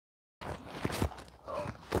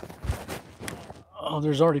Oh,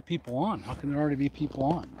 there's already people on. How can there already be people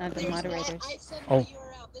on? The moderators. I sent Oh. my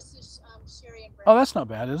URL. This is Sherry and Oh, Brenda. that's not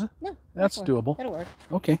bad, is it? No, That's doable. that'll work.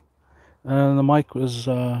 Okay. The mic was.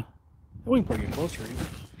 We can bring it closer. Even.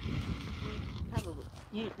 Probably.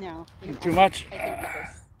 No. Too much. I think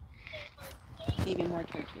this maybe more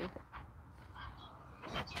towards you.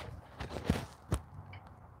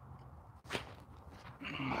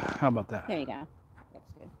 How about that? There you go. That's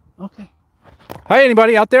good. Okay. Hi,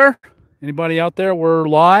 anybody out there? Anybody out there? We're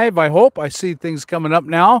live, I hope. I see things coming up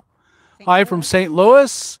now. Hi from St.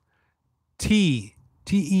 Louis. T-E-A-H.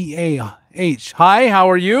 Hi,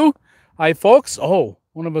 how are you? Hi, folks. Oh,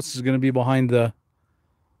 one of us is going to be behind the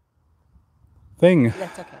thing.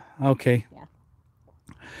 That's okay. Okay. Yeah.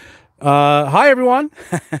 Hi, everyone.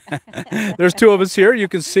 There's two of us here. You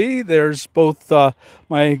can see there's both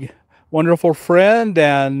my wonderful friend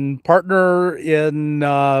and partner in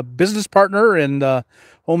business partner in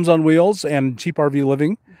Homes on Wheels and Cheap RV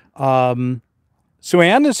Living.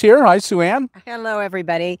 Sue-Ann is here. Hi, Sue-Ann. Hello,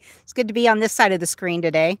 everybody. It's good to be on this side of the screen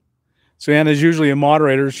today. Sue-Ann is usually a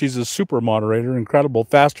moderator. She's a super moderator. Incredible.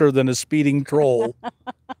 Faster than a speeding troll.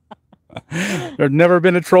 There's never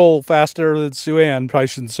been a troll faster than Sue-Ann. Probably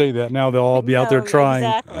shouldn't say that. Now they'll all be out there trying.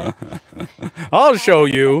 Exactly. I'll show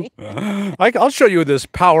you. I'll show you this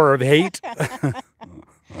power of hate.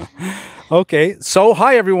 Okay, so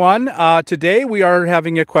hi everyone. Today we are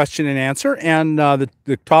having a question and answer, and the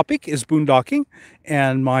topic is boondocking.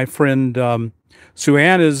 And my friend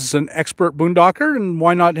Sue-Ann is an expert boondocker, and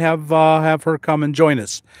why not have her come and join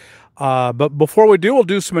us? But before we do, we'll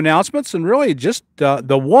do some announcements, and really just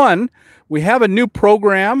we have a new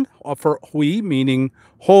program for meaning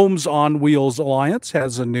Homes on Wheels Alliance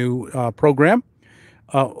has a new program.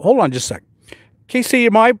 Hold on just a sec. Casey,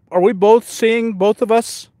 are we both seeing both of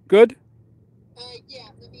us good? Yeah,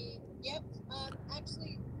 yep.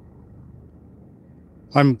 Actually,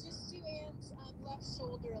 I'm just Sue-Ann's left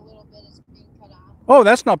shoulder a little bit is being cut off. Oh,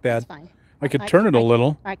 that's not bad. That's fine. I could turn it a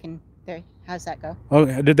little. I can. There. How's that go? Oh,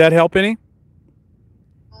 did that help any?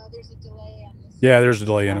 There's a delay on this. Yeah, there's a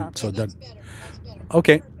delay in it. Okay. So That's better. That's better.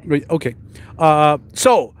 okay, okay.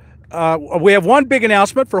 We have one big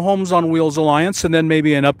announcement for Homes on Wheels Alliance, and then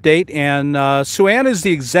maybe an update. And Sue-Ann is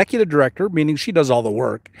the executive director, meaning she does all the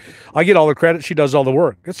work. I get all the credit; she does all the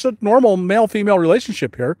work. It's a normal male-female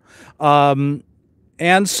relationship here. And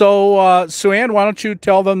so, Sue-Ann, why don't you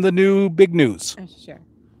tell them the new big news? Sure.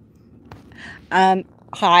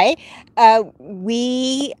 Hi.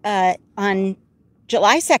 We on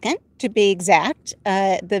July 2nd, to be exact,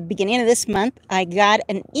 the beginning of this month, I got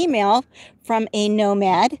an email from a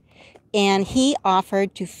nomad, and he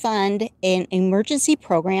offered to fund an emergency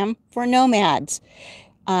program for nomads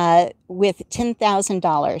with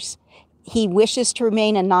 $10,000. He wishes to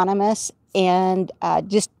remain anonymous and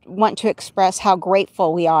just want to express how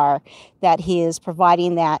grateful we are that he is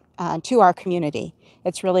providing that to our community.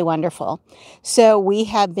 It's really wonderful. So we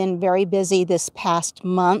have been very busy this past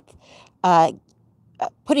month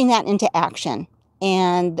putting that into action,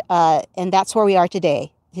 and that's where we are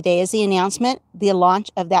today. Today is the announcement, the launch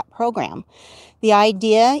of that program. The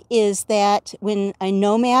idea is that when a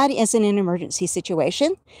nomad is in an emergency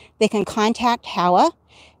situation, they can contact HOWA.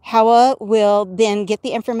 HOWA will then get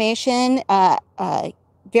the information,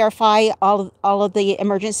 verify all of the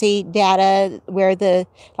emergency data,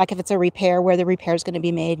 like if it's a repair, where the repair is going to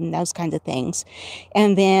be made, and those kinds of things,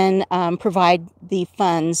 and then provide the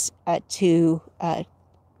funds to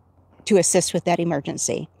assist with that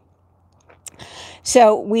emergency.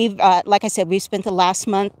 So we've, like I said, we've spent the last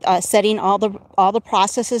month setting all the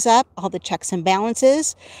processes up, all the checks and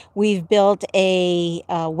balances. We've built a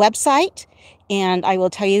website, and I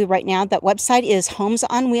will tell you right now that website is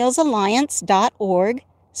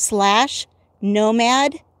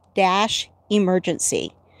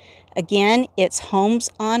homesonwheelsalliance.org/nomad-emergency. Again, it's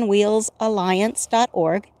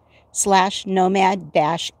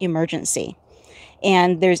homesonwheelsalliance.org/nomad-emergency.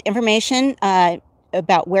 And there's information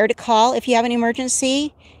about where to call if you have an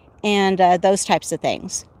emergency, and those types of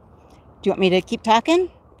things. Do you want me to keep talking?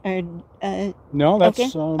 Or, no, that's okay.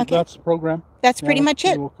 That's the program. That's pretty much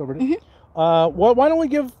it. We'll cover it. Why don't we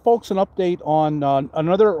give folks an update on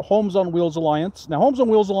another Homes on Wheels Alliance? Now, Homes on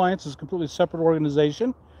Wheels Alliance is a completely separate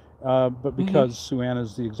organization, but because Sue-Ann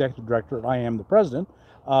is the executive director and I am the president,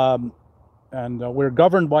 and we're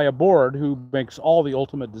governed by a board who makes all the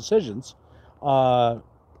ultimate decisions.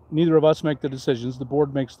 Neither of us make the decisions. The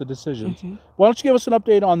board makes the decisions. Why don't you give us an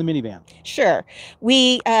update on the minivan? Sure.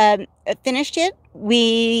 We finished it.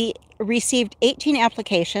 We received 18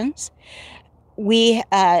 applications. We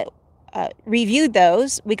reviewed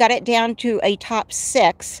those. We got it down to a top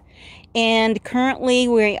 6. And currently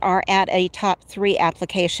we are at a top 3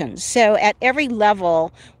 applications. So at every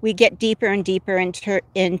level, we get deeper and deeper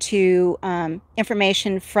into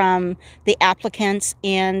information from the applicants.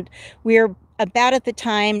 And we're about at the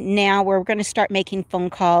time now where we're going to start making phone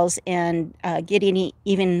calls and getting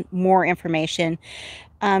even more information.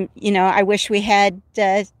 I wish we had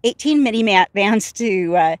 18 mini vans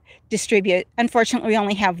to distribute. Unfortunately, we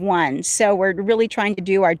only have one. So we're really trying to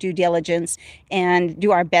do our due diligence and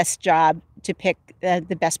do our best job to pick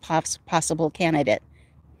the best possible candidate.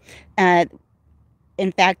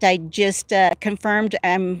 In fact, I just confirmed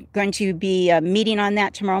I'm going to be meeting on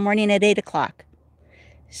that tomorrow morning at 8 o'clock.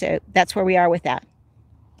 So that's where we are with that.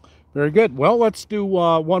 Very good. Well, let's do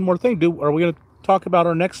one more thing. Are we going to talk about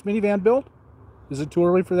our next minivan build? Is it too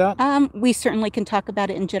early for that? We certainly can talk about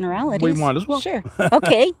it in generalities. We might as well. Sure.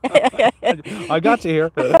 Okay. I got you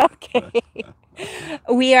here. Okay.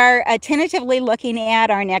 We are tentatively looking at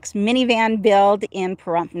our next minivan build in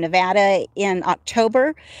Pahrump, Nevada in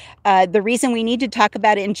October. The reason we need to talk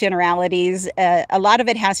about it in generalities, a lot of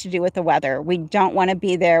it has to do with the weather. We don't want to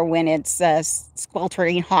be there when it's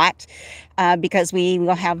sweltering hot because we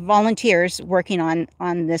will have volunteers working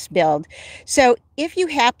on this build. So if you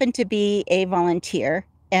happen to be a volunteer,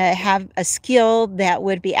 have a skill that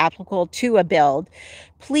would be applicable to a build,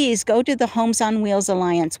 please go to the Homes on Wheels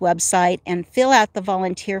Alliance website and fill out the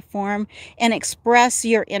volunteer form and express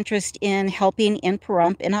your interest in helping in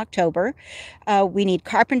Pahrump in October. We need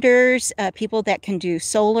carpenters, people that can do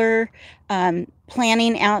solar,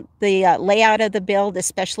 planning out the layout of the build,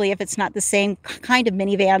 especially if it's not the same kind of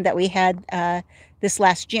minivan that we had this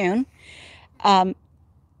last June. And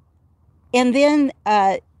then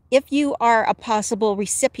if you are a possible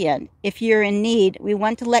recipient, if you're in need, we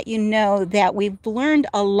want to let you know that we've learned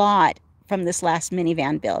a lot from this last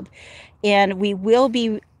minivan build. And I will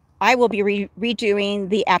be redoing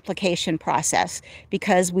the application process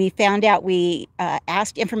because we found out we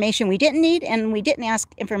asked information we didn't need and we didn't ask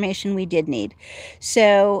information we did need.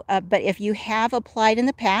 So, but if you have applied in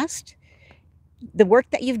the past, the work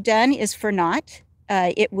that you've done is for naught.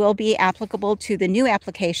 It will be applicable to the new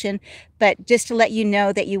application, but just to let you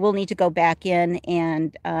know that you will need to go back in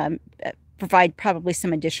and provide probably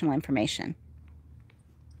some additional information.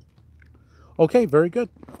 Okay, very good.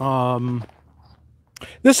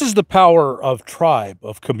 This is the power of tribe,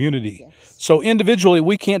 of community. Yes. So individually,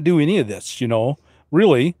 we can't do any of this,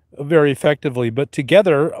 really very effectively. But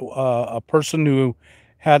together, a person who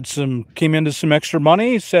came into some extra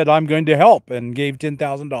money said, I'm going to help, and gave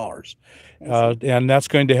 $10,000. And that's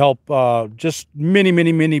going to help just many,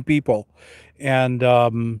 many, many people. And,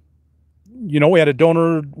 we had a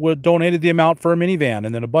donor who donated the amount for a minivan,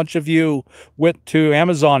 and then a bunch of you went to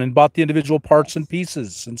Amazon and bought the individual parts and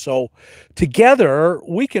pieces. And so together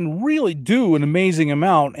we can really do an amazing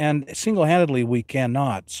amount, and single-handedly we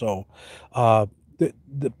cannot. So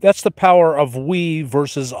that's the power of we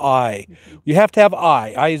versus I. You have to have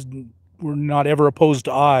we're not ever opposed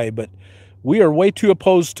to I, but we are way too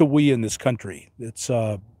opposed to we in this country. It's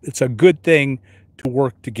a good thing to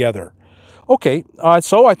work together. Okay,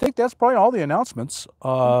 so I think that's probably all the announcements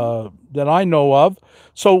that I know of.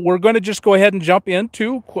 So we're going to just go ahead and jump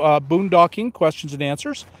into boondocking questions and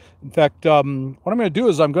answers. In fact, what I'm going to do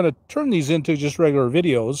is I'm going to turn these into just regular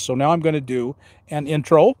videos. So now I'm going to do an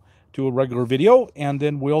intro to a regular video, and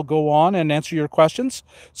then we'll go on and answer your questions.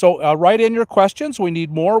 So write in your questions. We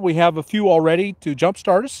need more. We have a few already to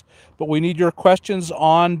jumpstart us, but we need your questions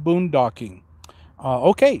on boondocking.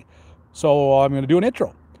 Okay, so I'm going to do an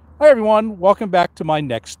intro. Hi everyone, welcome back to my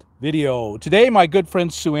next video. Today my good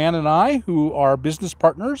friend Sue Ann and I, who are business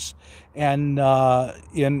partners and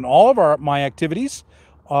in all of my activities,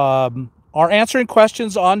 are answering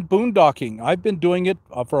questions on boondocking. I've been doing it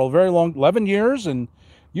for a very long, 11 years, and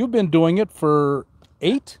you've been doing it for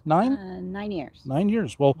 9 years. 9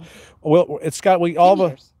 years. Well, it's got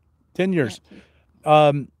 10 years.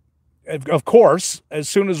 Yeah. Of course, as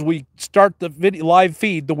soon as we start the live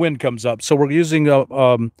feed, the wind comes up. So we're using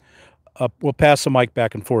we'll pass the mic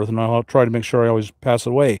back and forth, and I'll try to make sure I always pass it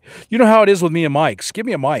away. You know how it is with me and mics. Give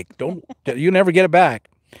me a mic. You never get it back.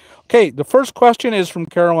 Okay, the first question is from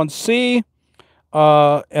Carolyn C.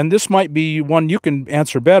 And this might be one you can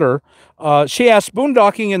answer better. She asks,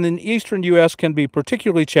 boondocking in the eastern U.S. can be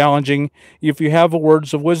particularly challenging. If you have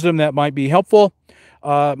words of wisdom that might be helpful.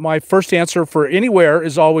 My first answer for anywhere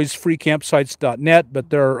is always freecampsites.net, but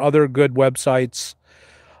there are other good websites.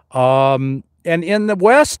 And in the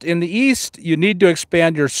West, in the East, you need to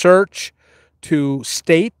expand your search to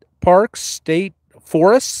state parks, state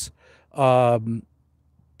forests,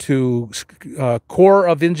 to Corps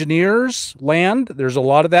of Engineers land. There's a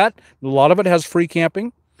lot of that. A lot of it has free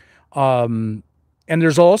camping. And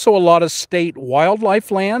there's also a lot of state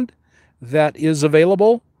wildlife land that is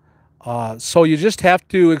available. So you just have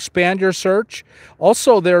to expand your search.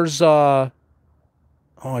 Also, there's oh,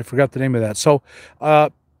 I forgot the name of that. So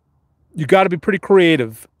you got to be pretty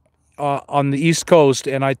creative on the East Coast,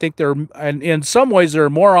 and I think and in some ways there are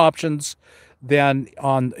more options than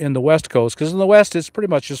in the West Coast, because in the West it's pretty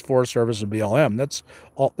much just Forest Service and BLM. That's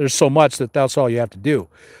all. There's so much that's all you have to do.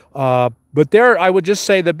 But there, I would just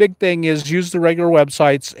say the big thing is use the regular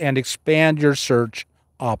websites and expand your search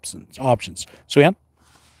options. So, Ann?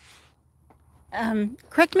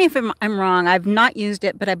 Correct me if I'm wrong. I've not used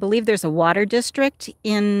it, but I believe there's a water district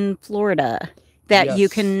in Florida that you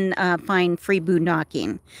can find free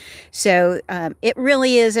boondocking. So it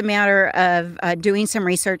really is a matter of doing some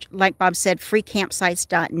research. Like Bob said,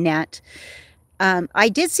 freecampsites.net. I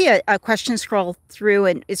did see a question scroll through,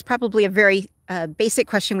 and it's probably a very basic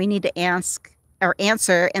question we need to ask or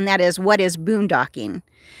answer, and that is, what is boondocking?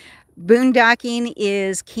 Boondocking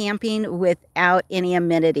is camping without any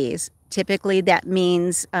amenities. Typically, that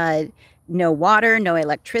means no water, no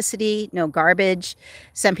electricity, no garbage.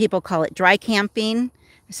 Some people call it dry camping.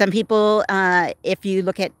 Some people, if you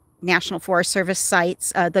look at National Forest Service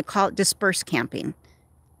sites, they call it dispersed camping.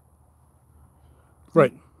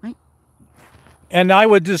 Right. And I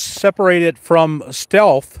would just separate it from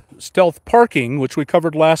stealth parking, which we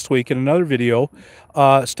covered last week in another video.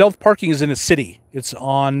 Stealth parking is in a city. It's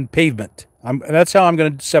on pavement. That's how I'm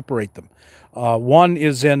going to separate them. One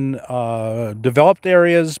is in developed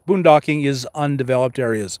areas. Boondocking is undeveloped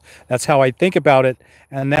areas. That's how I think about it,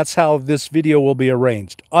 and that's how this video will be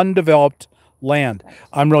arranged. Undeveloped land.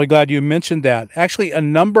 I'm really glad you mentioned that. Actually, a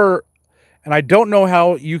number, and I don't know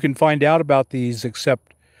how you can find out about these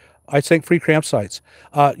except I think free campsites.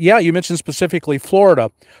 Yeah, you mentioned specifically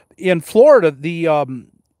Florida. In Florida, the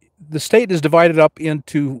state is divided up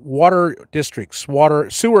into water districts,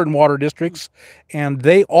 sewer and water districts, and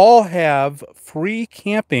they all have free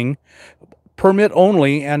camping, permit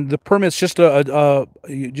only, and the permit's just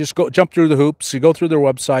you just jump through the hoops, you go through their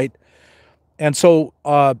website, and so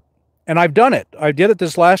and I've done it. I did it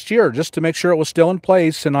this last year just to make sure it was still in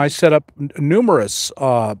place, and I set up numerous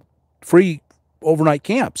free overnight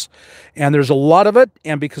camps, and there's a lot of it,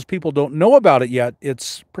 and because people don't know about it yet,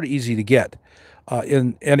 it's pretty easy to get.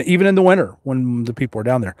 And even in the winter when the people are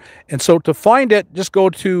down there. And so to find it, just go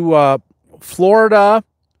to Florida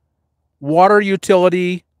Water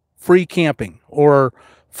Utility Free Camping, or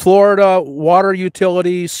Florida Water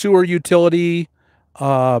Utility Sewer Utility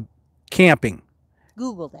Camping.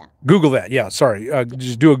 Google that. Yeah, sorry.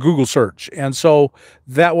 Just do a Google search, and so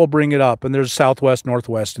that will bring it up. And there's Southwest,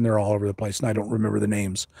 Northwest, and they're all over the place. And I don't remember the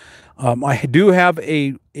names. I do have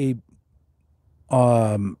a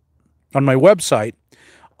on my website,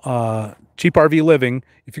 Cheap RV Living.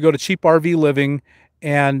 If you go to Cheap RV Living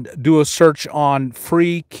and do a search on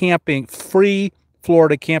free camping, free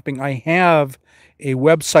Florida camping, I have a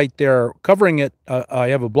website there covering it. I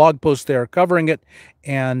have a blog post there covering it,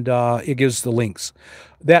 and it gives the links.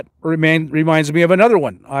 That reminds me of another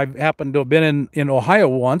one. I happened to have been in Ohio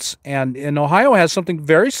once, and in Ohio has something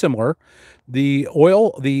very similar. The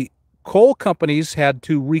coal companies had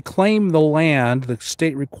to reclaim the land. The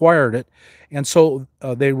state required it, and so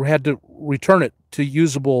they had to return it to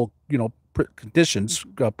usable, conditions,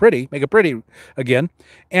 make it pretty again.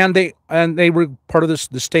 And they were part of this.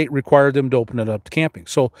 The state required them to open it up to camping.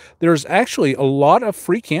 So there's actually a lot of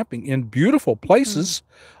free camping in beautiful places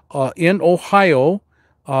in Ohio.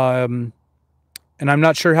 And I'm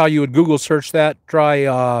not sure how you would Google search that.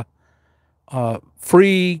 Try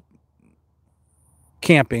free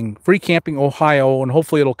camping Ohio, and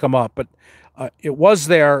hopefully it'll come up. But it was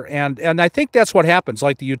there, and I think that's what happens.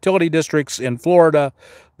 Like the utility districts in Florida,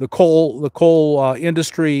 the coal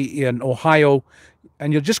industry in Ohio,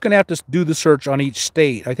 and you're just going to have to do the search on each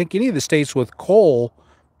state. I think any of the states with coal,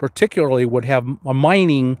 particularly, would have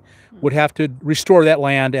mining, would have to restore that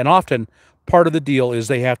land, and often part of the deal is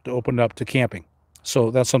they have to open it up to camping. So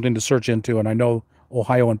that's something to search into, and I know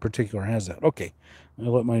Ohio in particular has that. Okay,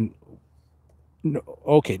 I'll let mine.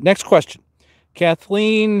 Okay, next question.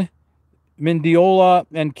 Kathleen Mendiola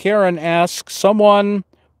and Karen ask, someone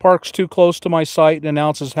parks too close to my site and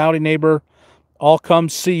announces, "Howdy, neighbor, I'll come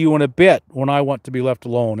see you in a bit," when I want to be left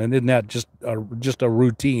alone. And isn't that just a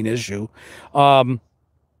routine issue?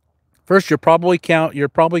 First, you're probably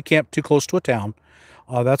camped too close to a town.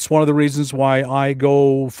 That's one of the reasons why I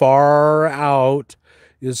go far out,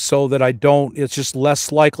 is so that it's just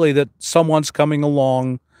less likely that someone's coming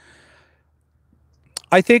along.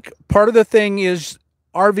 I think part of the thing is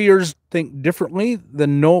RVers think differently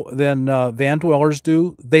than van dwellers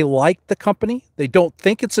do. They like the company. They don't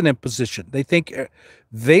think it's an imposition. They think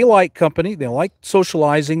they like company. They like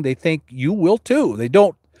socializing. They think you will too. They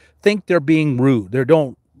don't think they're being rude. They're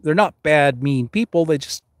not bad, mean people. They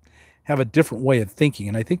just have a different way of thinking.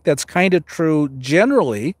 And I think that's kind of true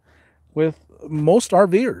generally with most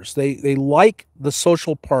RVers. They like the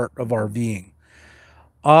social part of RVing.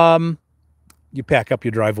 You pack up,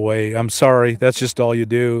 you drive away. I'm sorry, that's just all you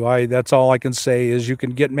do. That's all I can say is you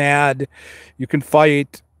can get mad, you can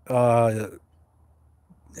fight, and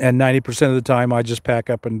 90% of the time I just pack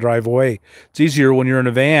up and drive away. It's easier when you're in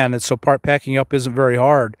a van, and so packing up isn't very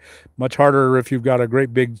hard. Much harder if you've got a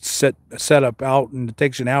great big setup out and it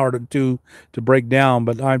takes you an hour to break down.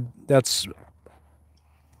 But that's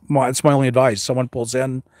my only advice. Someone pulls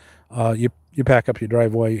in, you pack up, you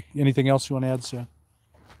drive away. Anything else you want to add, Sam?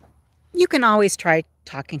 You can always try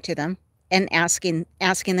talking to them and asking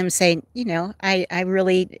them, saying, I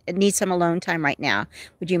really need some alone time right now.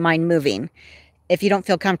 Would you mind moving? If you don't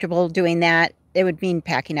feel comfortable doing that, it would mean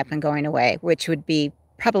packing up and going away, which would be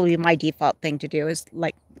probably my default thing to do, is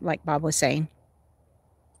like Bob was saying.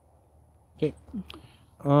 Okay.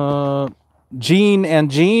 Jean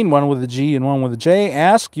and Jean, one with a G and one with a J,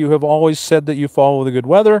 ask, you have always said that you follow the good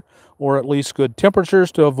weather or at least good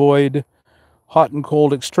temperatures to avoid hot and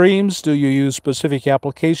cold extremes. Do you use specific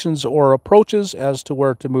applications or approaches as to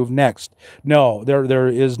where to move next? No, there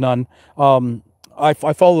is none. I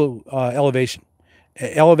follow elevation.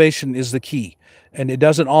 Elevation is the key, and it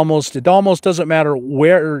almost doesn't matter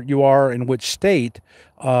where you are in which state.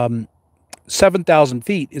 7,000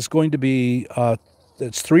 feet is going to be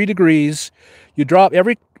it's 3 degrees. You drop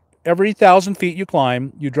every 1,000 feet you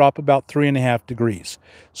climb, you drop about 3.5 degrees.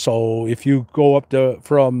 So if you go up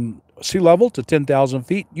from sea level to 10,000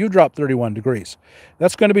 feet, you drop 31 degrees.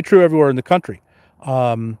 That's going to be true everywhere in the country.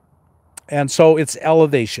 And so it's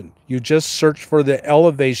elevation. You just search for the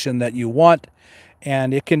elevation that you want.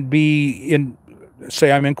 And it can be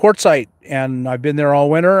say I'm in Quartzsite and I've been there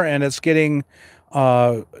all winter and it's getting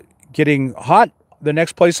hot. The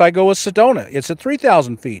next place I go is Sedona. It's at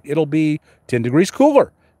 3,000 feet. It'll be 10 degrees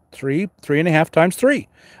cooler. 3.5 times 3.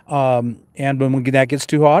 And when that gets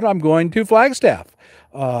too hot, I'm going to Flagstaff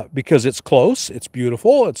because it's close, it's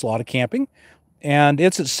beautiful, it's a lot of camping, and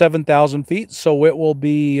it's at 7,000 feet, so it will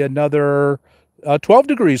be another 12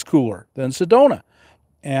 degrees cooler than Sedona.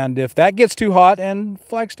 And if that gets too hot, and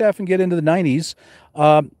Flagstaff can get into the 90s,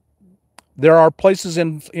 there are places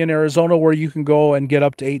in Arizona where you can go and get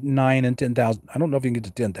up to 8 and 9 and 10,000. I don't know if you can get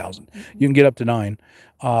to 10,000. You can get up to 9.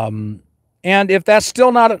 And if that's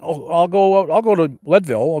still not, I'll go to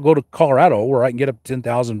Leadville. I'll go to Colorado where I can get up to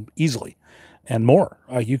 10,000 easily, and more.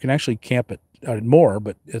 You can actually camp at more,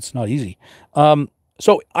 but it's not easy.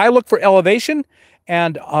 So I look for elevation,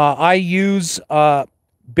 and I use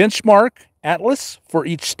Benchmark Atlas for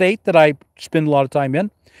each state that I spend a lot of time in,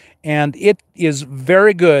 and it is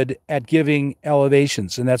very good at giving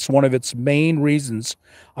elevations, and that's one of its main reasons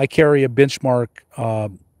I carry a Benchmark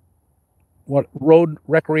road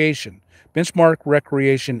recreation. Benchmark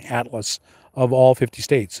Recreation Atlas of all 50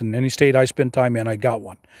 states. And any state I spend time in, I got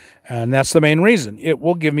one. And that's the main reason. It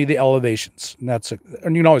will give me the elevations. And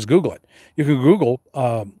and you can always Google it. You can Google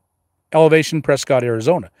elevation Prescott,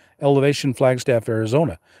 Arizona, elevation Flagstaff,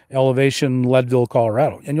 Arizona, elevation Leadville,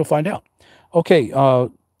 Colorado, and you'll find out. Okay,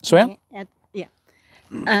 Swan? Yeah.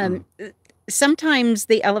 Sometimes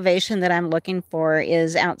the elevation that I'm looking for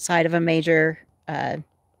is outside of a major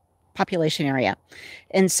population area.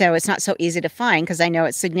 And so it's not so easy to find because I know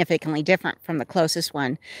it's significantly different from the closest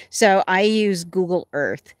one. So I use Google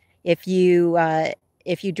Earth. If you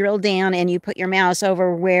drill down and you put your mouse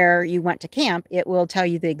over where you want to camp, it will tell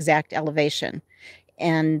you the exact elevation,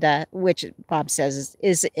 and which Bob says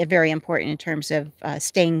is very important in terms of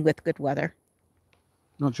staying with good weather.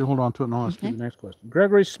 Don't you hold on to it and I'll ask you the next question.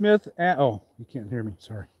 Gregory Smith, you can't hear me,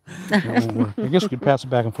 sorry. I guess we could pass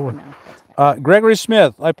it back and forth. Gregory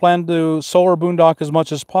Smith, I plan to solar boondock as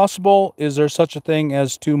much as possible. Is there such a thing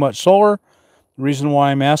as too much solar? The reason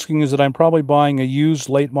why I'm asking is that I'm probably buying a used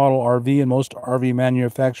late model RV, and most RV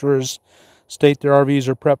manufacturers state their RVs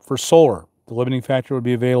are prepped for solar. The limiting factor would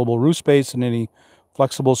be available roof space and any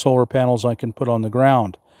flexible solar panels I can put on the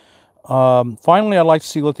ground. Finally, I'd like to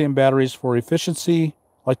see lithium batteries for efficiency.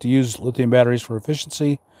 I like to use lithium batteries for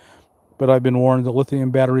efficiency, but I've been warned that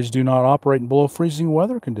lithium batteries do not operate in below freezing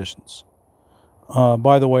weather conditions.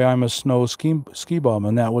 By the way, I'm a snow ski bum,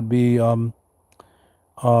 and that would be a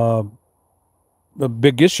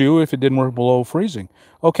big issue if it didn't work below freezing.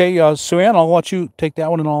 Okay, Sue Ann, I'll let you take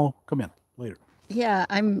that one, and I'll come in later. Yeah,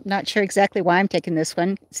 I'm not sure exactly why I'm taking this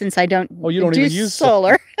one since I don't Oh, you don't do even use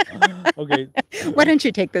solar. Okay. Why don't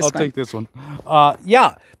you take this I'll one? take this one.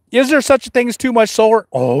 Yeah. Is there such a thing as too much solar?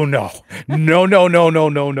 Oh no. No, no, no, no,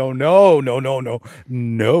 no, no, no, no, no, no,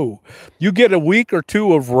 no. You get a week or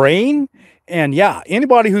two of rain, and yeah,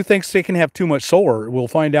 anybody who thinks they can have too much solar will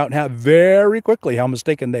find out very quickly how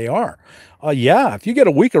mistaken they are. Yeah, if you get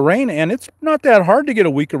a week of rain, and it's not that hard to get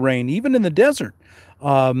a week of rain, even in the desert.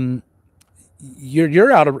 Um,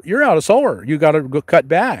 you're out of solar. You got to go cut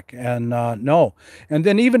back, and no. And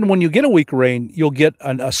then even when you get a week of rain, you'll get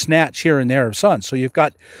a snatch here and there of sun. So you've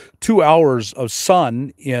got 2 hours of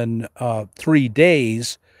sun in 3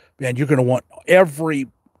 days, and you're going to want every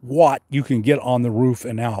watt you can get on the roof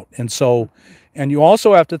and out. And so, and you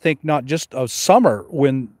also have to think not just of summer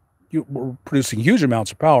when we're producing huge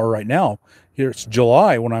amounts of power right now. Here it's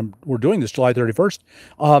July when we're doing this July 31st.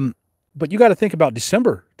 But you got to think about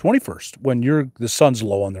December 21st when the sun's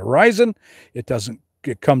low on the horizon. It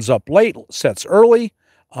comes up late, sets early.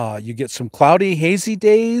 You get some cloudy, hazy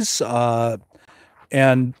days,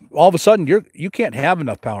 and all of a sudden you can't have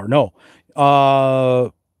enough power. No,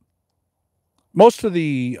 most of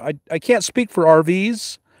I can't speak for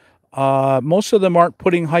RVs. Most of them aren't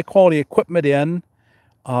putting high quality equipment in.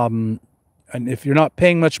 Um, and if you're not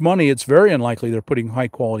paying much money, it's very unlikely they're putting high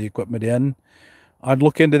quality equipment in. I'd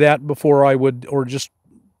look into that before I would, or just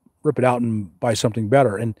rip it out and buy something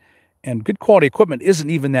better. And good quality equipment isn't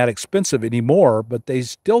even that expensive anymore, but they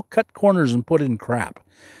still cut corners and put in crap.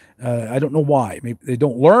 I don't know why. Maybe they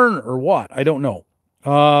don't learn or what. I don't know.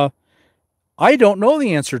 I don't know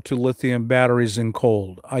the answer to lithium batteries in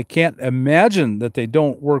cold. I can't imagine that they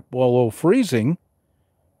don't work below freezing.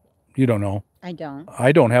 You don't know. I don't.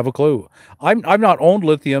 I don't have a clue. I've not owned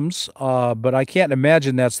lithiums, but I can't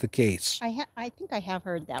imagine that's the case. I think I have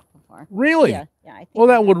heard that before. Really? Yeah, I think Well, I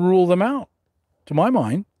that have. would rule them out, to my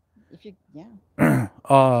mind. If you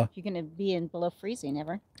uh, if you're going to be in below freezing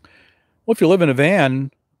ever. Well, if you live in a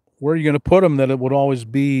van, where are you going to put them that it would always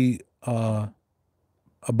be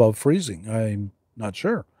above freezing? I'm not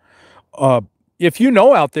sure. If you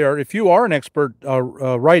know out there, if you are an expert,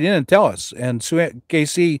 write in and tell us. And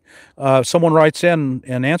Casey, someone writes in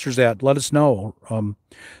and answers that, let us know.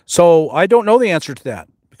 So I don't know the answer to that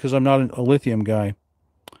because I'm not a lithium guy.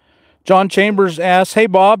 John Chambers asks, hey,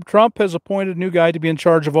 Bob, Trump has appointed a new guy to be in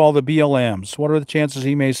charge of all the BLMs. What are the chances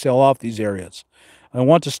he may sell off these areas? I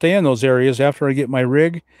want to stay in those areas after I get my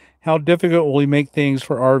rig. How difficult will he make things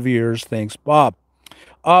for RVers? Thanks, Bob.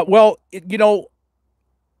 Well,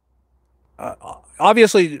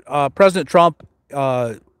 obviously, President Trump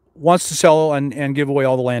wants to sell and give away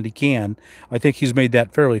all the land he can. I think he's made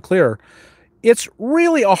that fairly clear. It's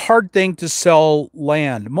really a hard thing to sell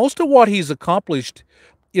land. Most of what he's accomplished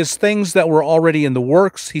is things that were already in the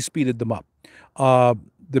works. He speeded them up.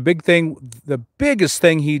 The biggest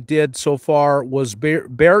thing he did so far was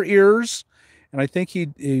bear ears, and I think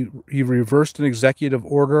he reversed an executive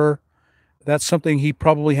order. That's something he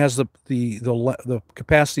probably has the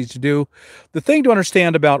capacity to do. The thing to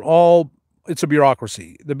understand about it's a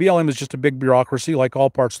bureaucracy. The BLM is just a big bureaucracy, like all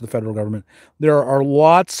parts of the federal government. There are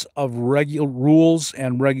lots of rules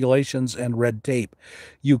and regulations and red tape.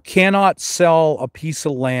 You cannot sell a piece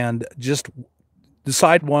of land, just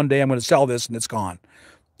decide one day I'm going to sell this and it's gone.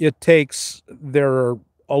 There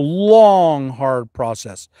a long, hard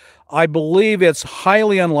process. I believe it's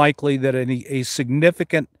highly unlikely that a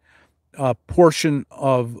significant portion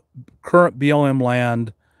of current BLM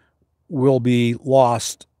land will be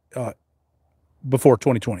lost before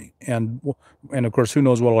 2020, and of course, who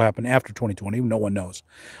knows what will happen after 2020? No one knows.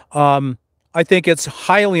 I think it's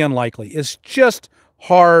highly unlikely. It's just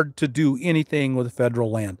hard to do anything with federal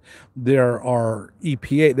land. There are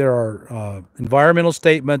there are environmental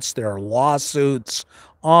statements, there are lawsuits,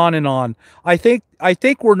 on and on. I think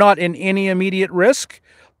we're not in any immediate risk.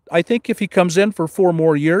 I think if he comes in for 4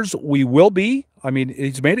 more years, we will be. I mean,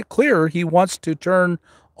 he's made it clear he wants to turn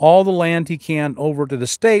all the land he can over to the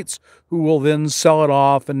states, who will then sell it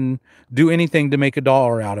off and do anything to make a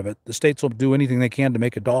dollar out of it. The states will do anything they can to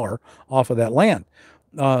make a dollar off of that land.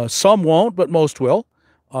 Some won't, but most will.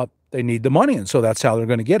 They need the money, and so that's how they're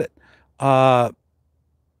going to get it. But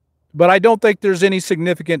I don't think there's any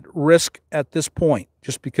significant risk at this point,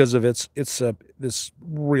 just because of this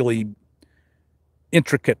really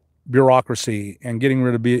intricate bureaucracy, and getting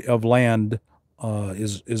rid of land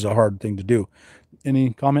is a hard thing to do.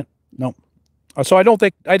 Any comment? No. So I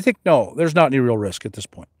think no, there's not any real risk at this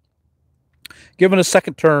point. Given a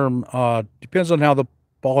second term, depends on how the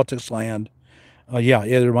politics land. Yeah,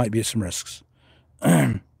 there might be some risks.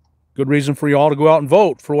 Good reason for you all to go out and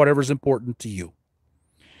vote for whatever's important to you.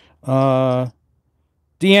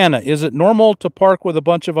 Deanna, is it normal to park with a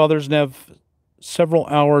bunch of others and have several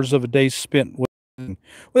hours of a day spent with? Well,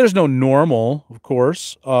 there's no normal, of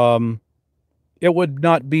course. It would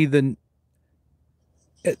not be the.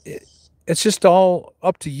 It's just all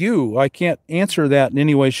up to you. I can't answer that in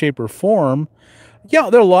any way, shape, or form.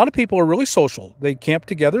 Yeah, there are a lot of people who are really social. They camp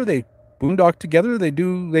together, they boondock together,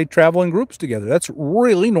 they travel in groups together. That's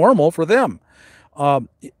really normal for them. Um,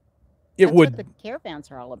 it That's would. what the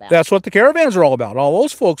caravans are all about. That's what the caravans are all about. All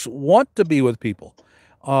those folks want to be with people.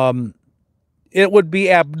 It would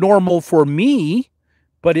be abnormal for me,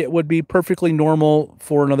 but it would be perfectly normal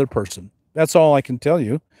for another person. That's all I can tell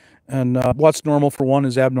you. And what's normal for one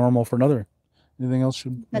is abnormal for another. Anything else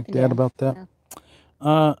you'd like Nothing to to add add. about that?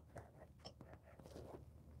 No.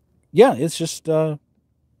 Yeah, it's just now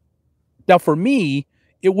for me,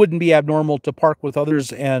 it wouldn't be abnormal to park with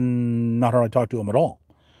others and not hardly talk to them at all.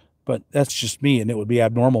 But that's just me, and it would be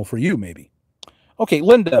abnormal for you, maybe. Okay,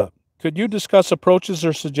 Linda, could you discuss approaches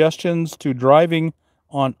or suggestions to driving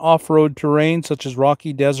on off-road terrain such as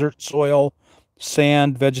rocky desert, soil,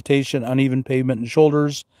 sand, vegetation, uneven pavement, and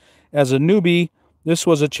shoulders? As a newbie, this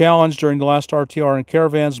was a challenge during the last RTR in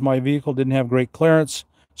caravans. My vehicle didn't have great clearance,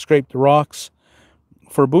 scraped the rocks.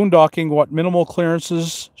 For boondocking, what minimal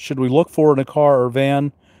clearances should we look for in a car or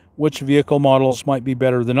van? Which vehicle models might be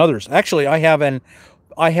better than others? Actually, I have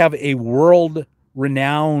a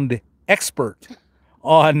world-renowned expert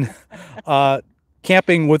on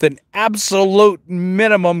camping with an absolute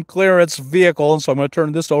minimum clearance vehicle, and so I'm going to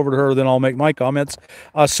turn this over to her. Then I'll make my comments.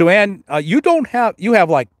 Sue-Ann, you have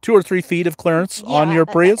like 2 or 3 feet of clearance on your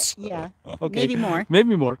Prius. Yeah, Okay, maybe more.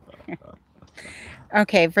 maybe more.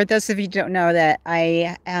 Okay, for those of you who don't know that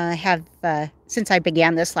I have, since I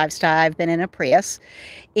began this lifestyle, I've been in a Prius,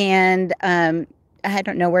 and I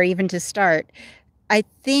don't know where even to start. I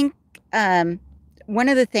think one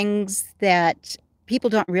of the things that people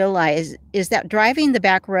don't realize is that driving the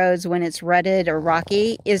back roads when it's rutted or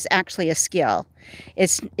rocky is actually a skill.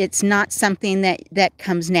 It's not something that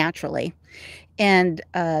comes naturally. And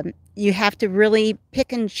you have to really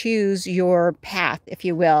pick and choose your path, if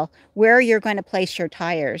you will, where you're going to place your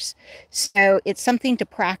tires. So it's something to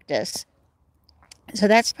practice. So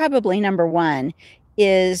that's probably number one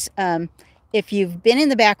is if you've been in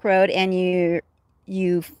the back road and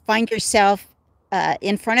you find yourself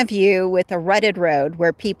in front of you with a rutted road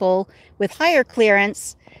where people with higher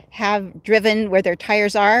clearance have driven where their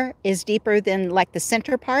tires is deeper than like the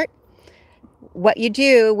center part. What you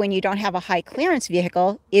do when you don't have a high clearance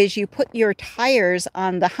vehicle is you put your tires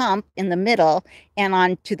on the hump in the middle and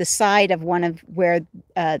on to the side of one of where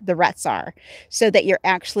the ruts are, so that you're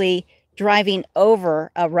actually driving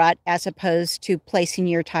over a rut as opposed to placing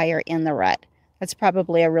your tire in the rut. That's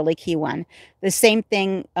probably a really key one. The same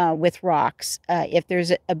thing with rocks. If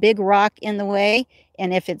there's a big rock in the way,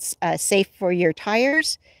 and if it's safe for your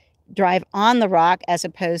tires, drive on the rock as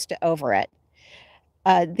opposed to over it.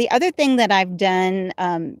 The other thing that I've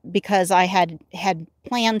done, because I had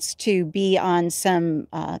plans to be on some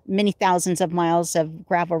many thousands of miles of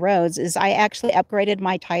gravel roads, is I actually upgraded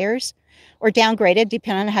my tires, or downgraded,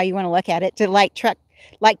 depending on how you want to look at it, to light truck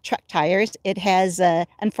tires. It has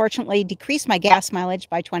unfortunately decreased my gas mileage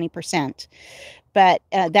by 20%. But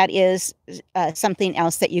that is something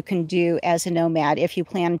else that you can do as a nomad if you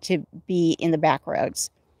plan to be in the back roads.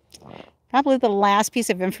 Probably the last piece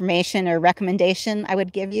of information or recommendation I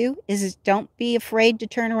would give you is don't be afraid to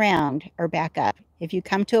turn around or back up. If you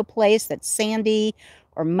come to a place that's sandy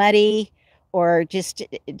or muddy or just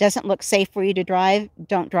it doesn't look safe for you to drive,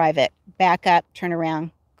 don't drive it. Back up, turn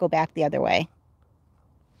around, go back the other way.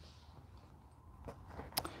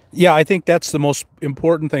 Yeah, I think that's the most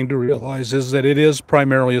important thing to realize is that it is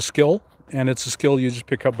primarily a skill, and it's a skill you just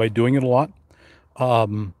pick up by doing it a lot.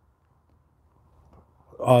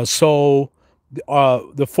 So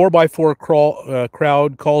the 4x4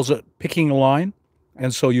 crowd calls it picking a line.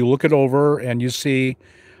 And so you look it over and you see,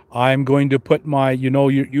 I'm going to put my,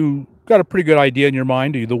 you got a pretty good idea in your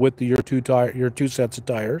mind, the width of your two sets of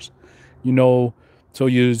tires. So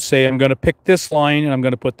you say, I'm going to pick this line and I'm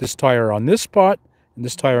going to put this tire on this spot and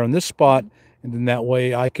this tire on this spot. And then that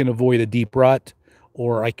way I can avoid a deep rut,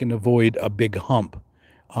 or I can avoid a big hump,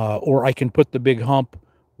 or I can put the big hump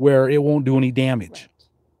where it won't do any damage.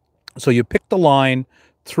 So you pick the line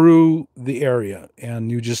through the area, and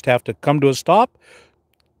you just have to come to a stop,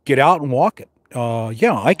 get out and walk it.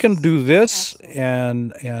 Yeah, I can do this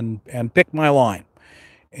and pick my line.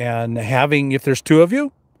 And if there's 2 of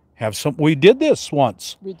you, we did this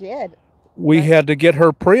once. We did. We had to get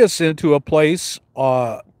her Prius into a place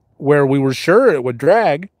where we were sure it would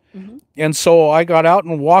drag. And so I got out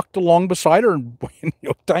and walked along beside her, and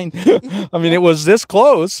I mean, it was this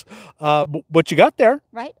close, but you got there.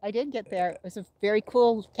 Right, I did get there. It was a very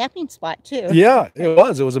cool camping spot too. Yeah, it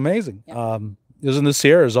was. It was amazing. Yeah. It was in the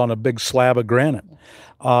Sierras on a big slab of granite,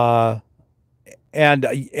 uh, and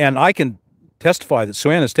I can testify that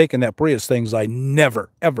Suann has taken that Prius things I never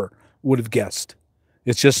ever would have guessed.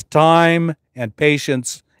 It's just time and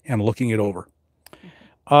patience and looking it over.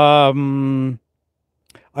 Um,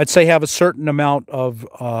 I'd say have a certain amount of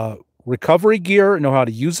recovery gear, know how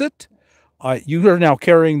to use it. You are now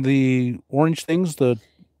carrying the orange things.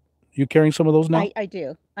 You carrying some of those now? I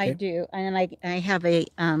do. I Okay. do. And I have a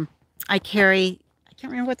I carry, I can't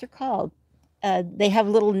remember what they're called. They have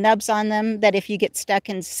little nubs on them that if you get stuck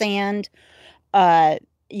in sand,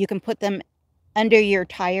 you can put them under your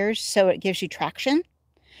tires so it gives you traction.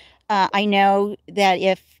 I know that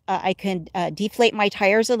if I can deflate my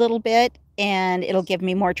tires a little bit and it'll give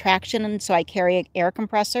me more traction, and so I carry an air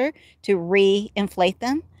compressor to re-inflate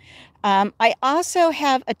them. I also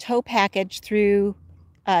have a tow package through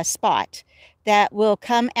Spot that will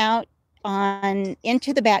come out on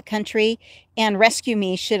into the backcountry and rescue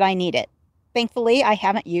me should I need it. Thankfully, I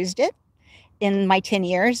haven't used it in my 10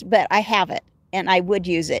 years, but I have it and I would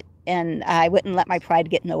use it, and I wouldn't let my pride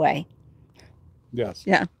get in the way. Yes.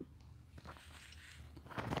 Yeah.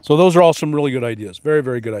 So those are all some really good ideas. Very,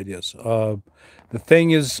 very good ideas. The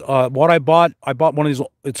thing is, what I bought one of these.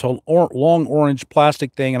 It's a long orange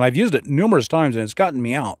plastic thing, and I've used it numerous times, and it's gotten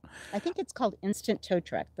me out. I think it's called Instant Tow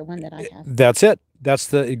Truck, the one that I have. That's it.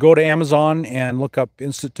 You go to Amazon and look up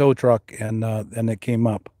Instant Tow Truck, and it came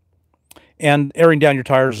up. And airing down your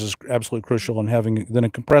tires is absolutely crucial, and having then a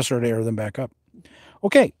compressor to air them back up.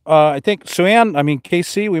 Okay, I think Suann, I mean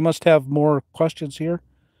KC, we must have more questions here.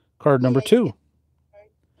 Card number 2.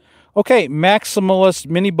 Okay, Maximalist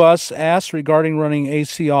Minibus asks regarding running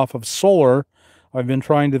AC off of solar. I've been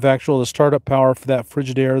trying to actual the startup power for that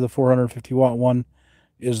Frigidaire, the 450 watt one.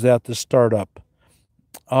 Is that the startup?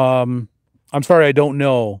 I'm sorry, I don't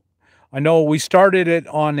know. I know we started it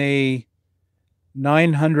on a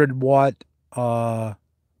 900 watt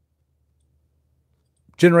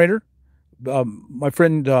generator. My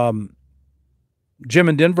friend Jim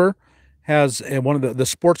in Denver has one of the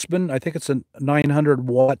Sportsman. I think it's a 900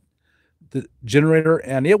 watt generator,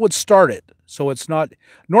 and it would start it. So it's not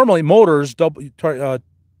normally motors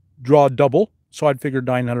draw double. So I'd figured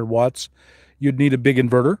 900 watts. You'd need a big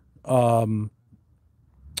inverter.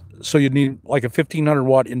 So you'd need like a 1500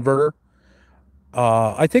 watt inverter.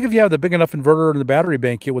 I think if you have the big enough inverter in the battery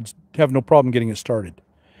bank, it would have no problem getting it started.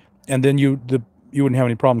 And then you wouldn't have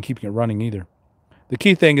any problem keeping it running either. The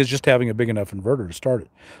key thing is just having a big enough inverter to start it.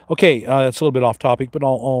 Okay, that's a little bit off topic, but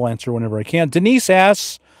I'll answer whenever I can. Denise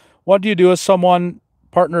asks, what do you do if someone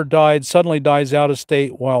partner suddenly dies out of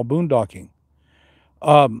state while boondocking?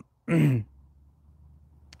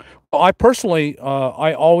 I personally,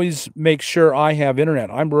 I always make sure I have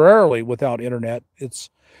internet. I'm rarely without internet.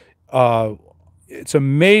 It's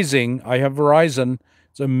amazing. I have Verizon.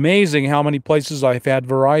 It's amazing how many places I've had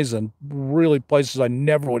Verizon. Really, places I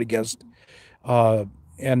never would have guessed.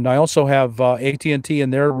 And I also have AT&T,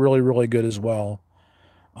 and they're really, really good as well.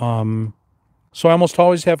 So I almost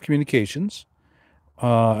always have communications.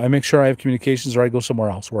 I make sure I have communications, or I go somewhere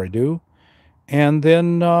else where I do. And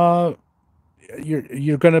then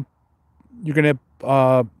you're gonna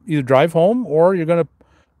either drive home, or you're gonna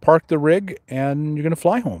park the rig and you're gonna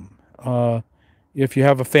fly home. If you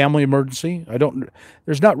have a family emergency,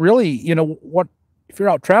 there's not really, if you're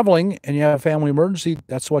out traveling and you have a family emergency,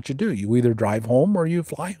 that's what you do. You either drive home or you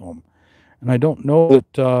fly home. And I don't know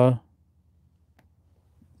that,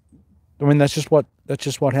 I mean, that's just what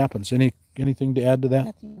happens. Anything to add to that?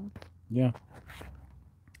 Nothing. Yeah.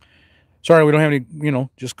 Sorry, we don't have any,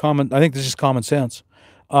 just common. I think this is common sense.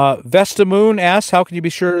 Vesta Moon asks, how can you be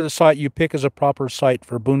sure the site you pick is a proper site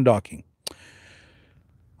for boondocking?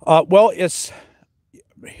 Well,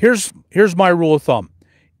 here's my rule of thumb.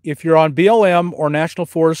 If you're on BLM or National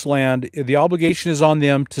Forest land, the obligation is on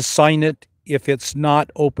them to sign it if it's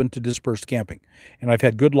not open to dispersed camping. And I've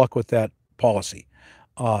had good luck with that policy.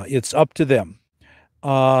 It's up to them.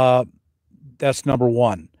 That's number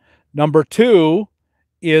one. Number two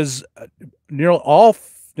is nearly all,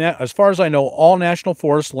 as far as I know, all National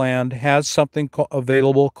Forest land has something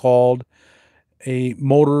available called a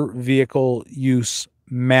motor vehicle use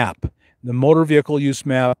map. The motor vehicle use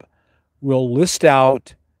map will list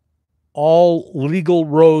out all legal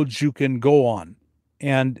roads you can go on.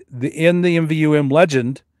 And in the MVUM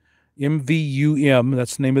legend, MVUM,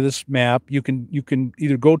 that's the name of this map, you can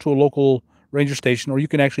either go to a local ranger station, or you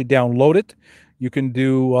can actually download it. You can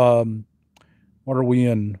do, what are we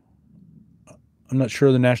in? I'm not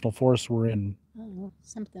sure the national forests we're in. Oh,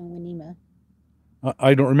 something Winema.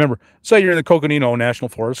 I don't remember. Say you're in the Coconino National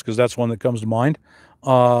Forest, because that's one that comes to mind,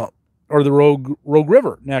 or the Rogue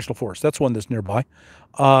River National Forest. That's one that's nearby.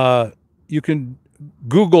 You can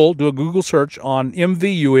do a Google search on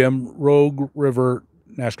MVUM Rogue River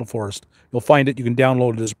National Forest. You'll find it. You can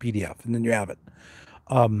download it as a PDF, and then you have it.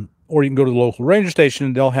 Or you can go to the local ranger station,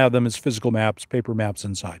 and they'll have them as physical maps, paper maps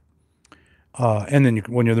inside. And then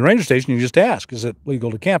when you're in the ranger station, you just ask, is it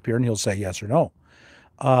legal to camp here? And he'll say yes or no.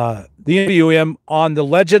 The MVUM on the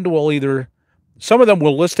legend will some of them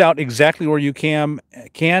will list out exactly where you can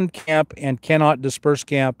camp and cannot disperse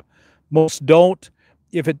camp. Most don't.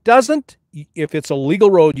 If it doesn't, if it's a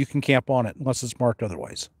legal road, you can camp on it unless it's marked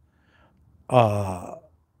otherwise. So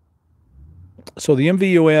the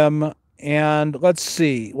MVUM, and let's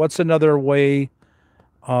see, what's another way?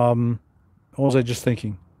 What was I just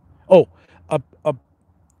thinking? Oh,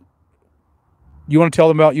 you want to tell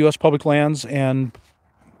them about U.S. Public Lands and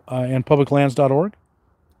publiclands.org?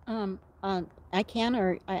 I can,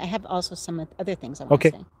 or I have also some other things I want to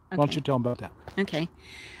say. Okay. Why don't you tell them about that? Okay.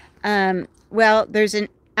 Well, there's an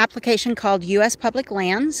application called U.S. Public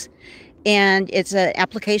Lands, and it's an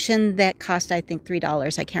application that costs, I think,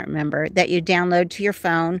 $3. I can't remember, that you download to your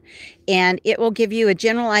phone, and it will give you a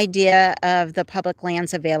general idea of the public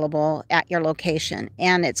lands available at your location.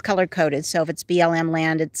 And it's color coded. So if it's BLM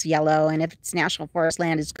land, it's yellow, and if it's National Forest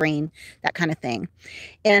land, it's green, that kind of thing.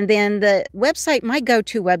 And then the website, my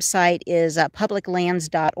go-to website is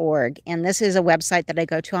publiclands.org. And this is a website that I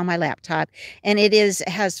go to on my laptop. And it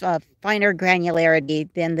has finer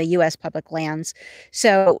granularity than the U.S. public lands.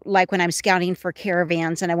 So like when I'm scouting for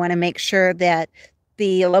caravans and I want to make sure that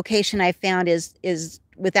the location I found is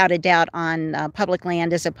without a doubt on public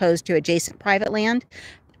land as opposed to adjacent private land,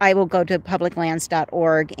 I will go to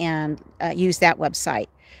publiclands.org and use that website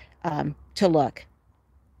to look.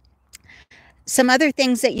 Some other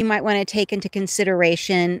things that you might want to take into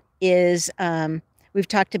consideration is we've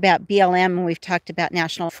talked about BLM and we've talked about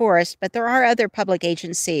National Forest, but there are other public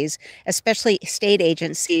agencies, especially state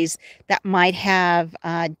agencies, that might have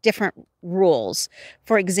different rules.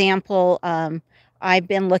 For example, I've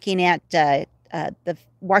been looking at the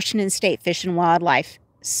Washington State Fish and Wildlife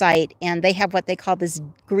site, and they have what they call this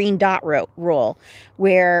green dot rule,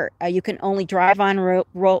 where you can only drive on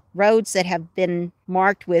roads that have been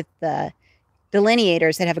marked with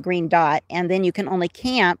delineators that have a green dot, and then you can only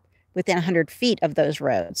camp within 100 feet of those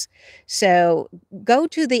roads. So go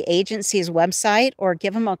to the agency's website or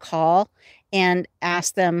give them a call and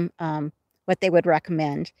ask them what they would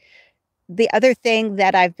recommend. The other thing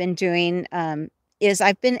that I've been doing is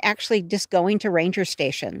I've been actually just going to ranger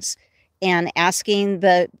stations and asking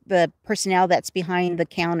the personnel that's behind the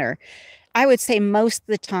counter. I would say most of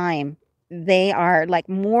the time they are like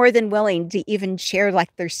more than willing to even share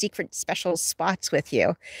like their secret special spots with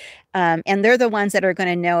you. And they're the ones that are going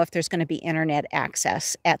to know if there's going to be internet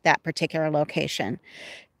access at that particular location.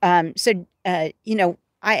 So, you know,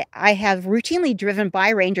 I have routinely driven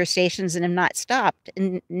by ranger stations and have not stopped.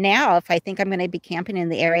 And now if I think I'm going to be camping in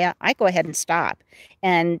the area, I go ahead and stop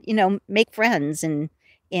and, you know, make friends and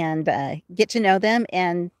get to know them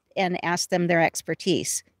and ask them their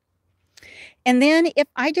expertise. And then if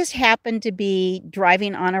I just happen to be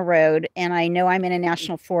driving on a road and I know I'm in a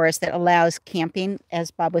national forest that allows camping,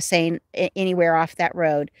 as Bob was saying, anywhere off that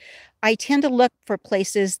road, I tend to look for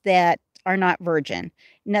places that are not virgin.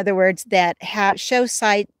 In other words, that show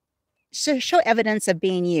evidence of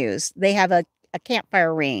being used. They have a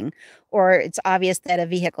campfire ring, or it's obvious that a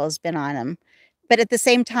vehicle has been on them. But at the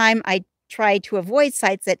same time, I try to avoid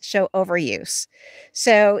sites that show overuse.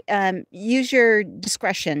 So use your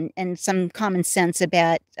discretion and some common sense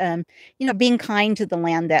about, you know, being kind to the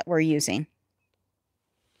land that we're using.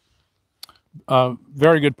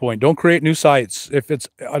 Very good point. Don't create new sites if it's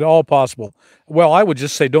at all possible. Well, I would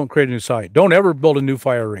just say don't create a new site. Don't ever build a new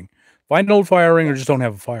fire ring. Find an old fire ring or just don't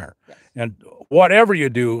have a fire. Yes. And whatever you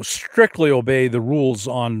do, strictly obey the rules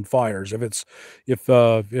on fires. If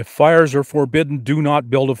fires are forbidden, do not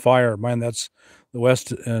build a fire. Man, that's the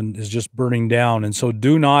West and is just burning down. And so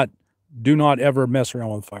do not ever mess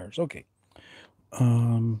around with fires. Okay.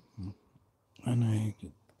 And I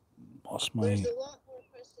lost my. There's a lot more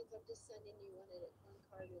questions. I'm just sending you one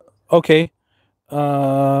card.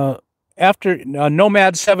 Okay. After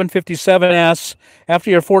Nomad 757 asks,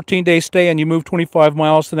 after your 14-day stay and you move 25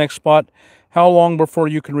 miles to the next spot, how long before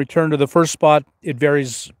you can return to the first spot? It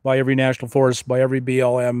varies by every national forest, by every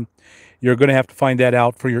BLM. You're going to have to find that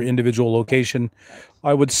out for your individual location.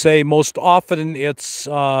 I would say most often it's,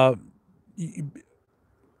 I don't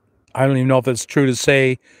even know if it's true to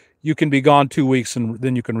say you can be gone 2 weeks and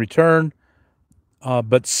then you can return.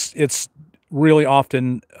 but it's really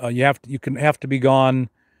often you can have to be gone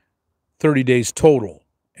 30 days total,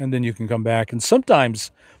 and then you can come back. And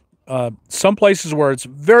sometimes some places where it's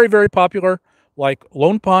very, very popular, like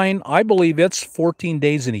Lone Pine, I believe it's 14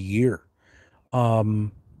 days in a year.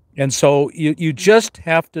 Um, and so you just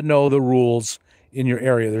have to know the rules in your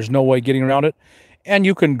area. There's no way getting around it. And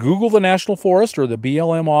you can Google the National Forest or the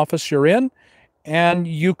BLM office you're in, and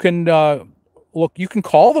you can look. You can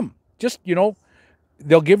call them. Just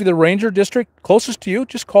they'll give you the ranger district closest to you.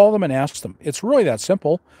 Just call them and ask them. It's really that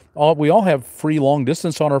simple. We all have free long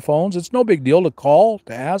distance on our phones. It's no big deal to call,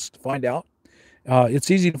 to ask, to find out.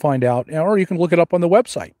 It's easy to find out, or you can look it up on the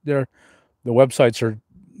website. The websites are,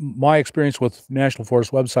 my experience with National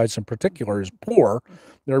Forest websites in particular is poor.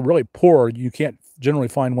 They're really poor. You can't generally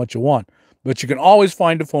find what you want, but you can always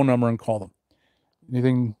find a phone number and call them.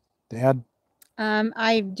 Anything to add?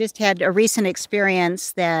 I just had a recent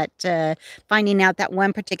experience that finding out that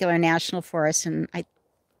one particular national forest, and I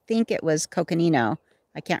think it was Coconino,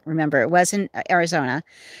 I can't remember, it was in Arizona,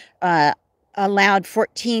 allowed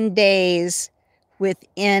 14 days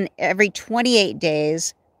within every 28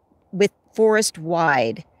 days with forest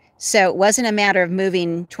wide. So it wasn't a matter of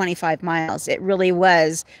moving 25 miles. It really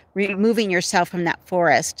was removing yourself from that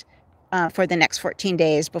forest for the next 14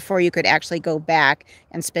 days before you could actually go back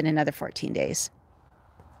and spend another 14 days.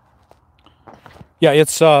 Yeah,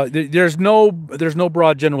 it's there's no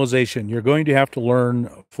broad generalization. You're going to have to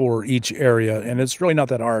learn for each area, and it's really not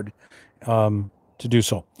that hard to do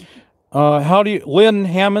so. Lynn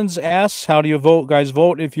Hammonds asks, how do you guys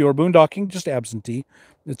vote if you're boondocking? Just absentee.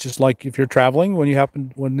 It's just like if you're traveling, when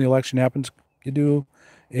the election happens, you do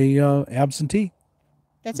a absentee.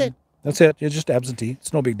 That's it. That's it. It's just absentee.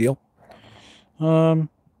 It's no big deal. And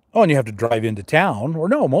you have to drive into town, or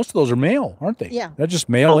no, most of those are mail, aren't they? Yeah. They're just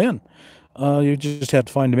mail in. You just have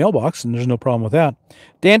to find a mailbox, and there's no problem with that.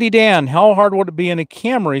 Dandy Dan, how hard would it be in a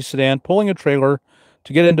Camry sedan pulling a trailer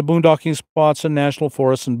to get into boondocking spots in national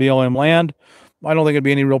forests and BLM land? I don't think it'd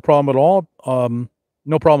be any real problem at all.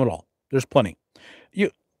 No problem at all. There's plenty.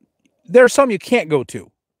 There's some you can't go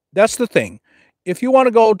to. That's the thing. If you want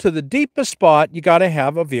to go to the deepest spot, you got to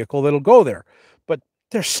have a vehicle that'll go there. But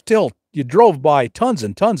there's still, you drove by tons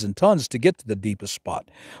and tons and tons to get to the deepest spot.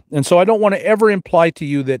 And so I don't want to ever imply to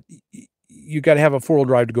you that you got to have a four-wheel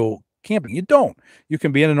drive to go camping. You don't. You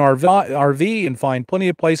can be in an RV and find plenty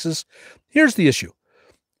of places. Here's the issue.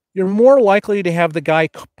 You're more likely to have the guy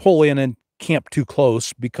pull in and camp too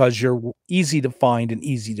close because you're easy to find and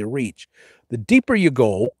easy to reach. The deeper you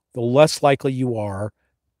go, the less likely you are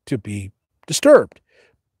to be disturbed.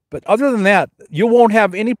 But other than that, you won't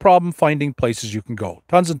have any problem finding places you can go.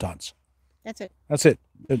 Tons and tons. That's it. That's it.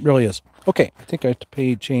 It really is. Okay, I think I have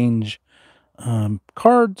to change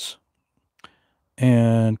cards.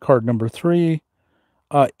 And card number 3.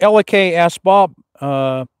 Ella K asked Bob,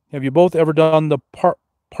 have you both ever done the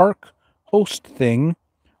park host thing?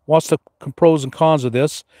 What's the pros and cons of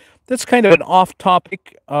this? That's kind of an off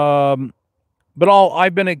topic. But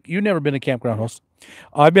you've never been a campground host.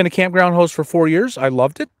 I've been a campground host for 4 years. I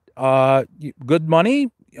loved it. Good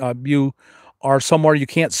money. You are somewhere you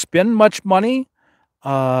can't spend much money.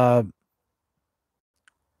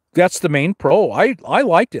 That's the main pro. I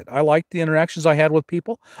liked it. I liked the interactions I had with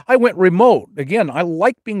people. I went remote. Again, I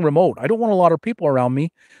like being remote. I don't want a lot of people around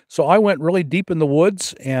me. So I went really deep in the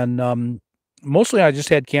woods, and mostly I just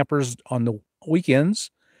had campers on the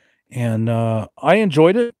weekends, and I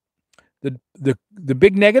enjoyed it. The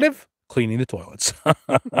big negative, cleaning the toilets.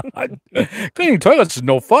 Cleaning toilets is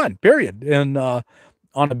no fun, period. And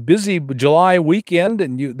on a busy July weekend,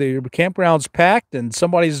 and the campground's packed, and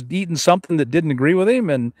somebody's eating something that didn't agree with him,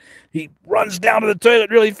 and he runs down to the toilet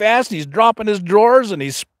really fast. And he's dropping his drawers, and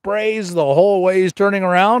he sprays the whole way he's turning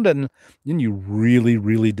around, and then you really,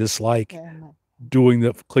 really dislike doing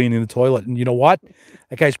the cleaning the toilet. And you know what?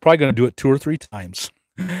 That guy's probably going to do it 2 or 3 times.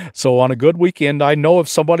 So on a good weekend, I know if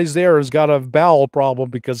somebody's there has got a bowel problem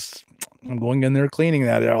because I'm going in there cleaning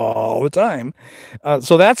that all the time.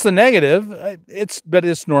 So that's the negative. But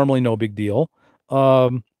it's normally no big deal.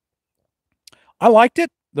 I liked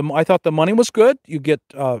it. I thought the money was good. You get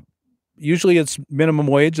usually it's minimum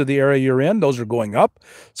wage of the area you're in. Those are going up.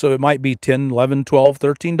 So it might be $10, $11, $12,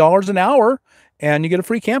 $13 an hour, and you get a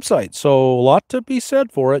free campsite. So a lot to be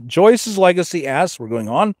said for it. Joyce's Legacy asks, we're going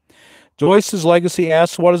on. Joyce's Legacy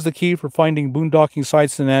asks, what is the key for finding boondocking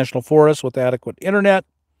sites in the national forest with adequate internet?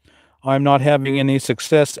 I'm not having any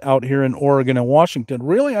success out here in Oregon and Washington.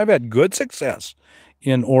 Really? I've had good success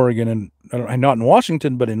in Oregon and not in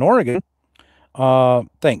Washington, but in Oregon.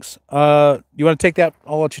 Thanks. You want to take that?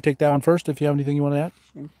 I'll let you take that one first if you have anything you want to add.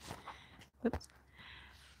 Oops.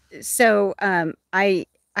 So I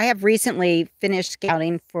have recently finished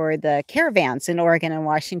scouting for the caravans in Oregon and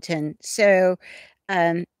Washington. So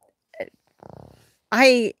um,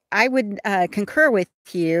 I would concur with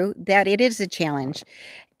you that it is a challenge,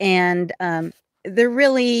 and there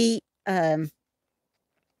really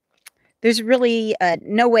there's really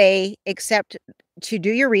no way except to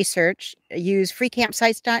do your research, use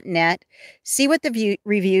freecampsites.net, see what the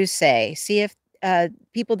reviews say, see if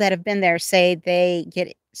people that have been there say they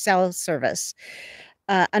get cell service.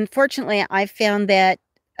 Unfortunately, I found that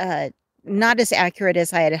uh, not as accurate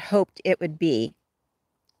as I had hoped it would be.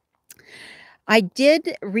 I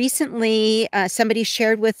did recently, somebody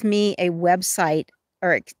shared with me a website,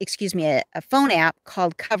 or excuse me, a phone app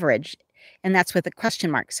called Coverage, and that's with a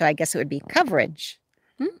question mark. So I guess it would be coverage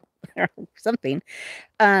or something.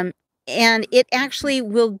 Um, and it actually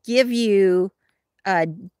will give you uh,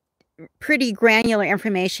 pretty granular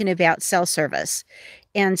information about cell service.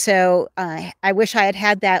 And so I wish I had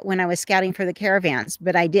had that when I was scouting for the caravans,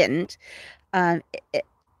 but I didn't. Um,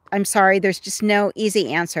 I'm sorry, there's just no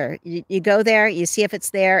easy answer. You go there, you see if it's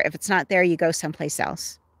there. If it's not there, you go someplace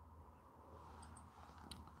else.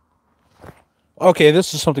 Okay,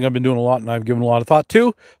 this is something I've been doing a lot and I've given a lot of thought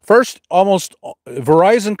to. First,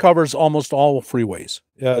 Verizon covers almost all freeways.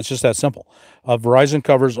 Yeah, it's just that simple. Verizon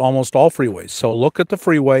covers almost all freeways. So look at the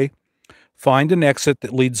freeway, find an exit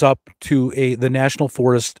that leads up to the national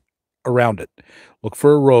forest around it. Look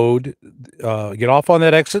for a road, get off on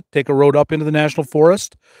that exit, take a road up into the national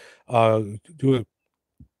forest, do a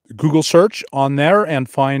Google search on there and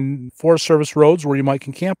find Forest Service roads where you might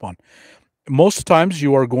can camp on. Most times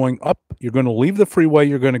you are going up, you're going to leave the freeway,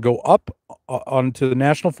 you're going to go up onto the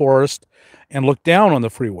national forest and look down on the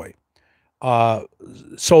freeway.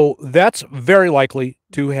 So that's very likely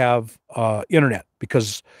to have internet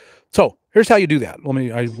because, so here's how you do that.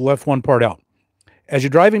 I left one part out. As you're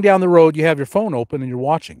driving down the road, you have your phone open and you're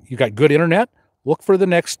watching. You got good internet. Look for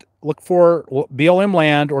BLM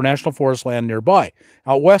land or national forest land nearby.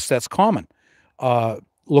 Out west, that's common.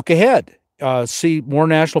 Look ahead. See more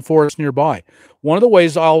national forests nearby. One of the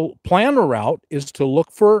ways I'll plan a route is to look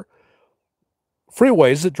for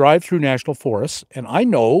freeways that drive through national forests, and I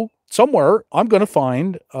know somewhere I'm going to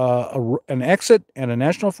find an exit and a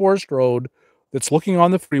national forest road that's looking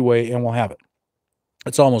on the freeway, and we'll have it.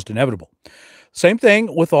 It's almost inevitable. Same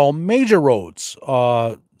thing with all major roads.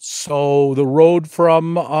 So the road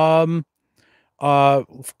from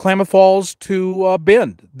Klamath Falls to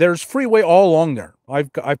Bend, there's freeway all along there.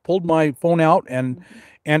 I pulled my phone out and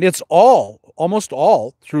it's almost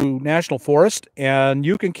all through national forest, and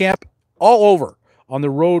you can camp all over on the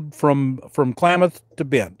road from Klamath to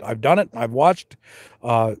Bend. I've done it. I've watched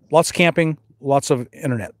lots of camping, lots of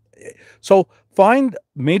internet. So find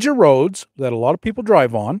major roads that a lot of people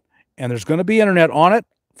drive on, and there's going to be internet on it.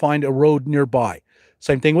 Find a road nearby.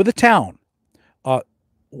 Same thing with a town.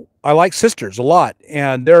 I like Sisters a lot,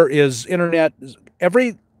 and there is internet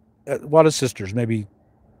every what is Sisters? Maybe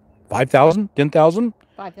 5,000, 10,000,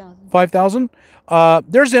 5,000. 5,000.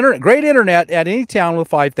 There's great internet at any town with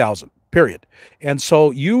 5,000. Period. And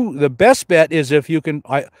so the best bet is if you can.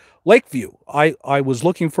 Lakeview. I was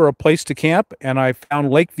looking for a place to camp, and I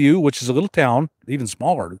found Lakeview, which is a little town, even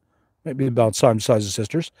smaller, maybe about the same size as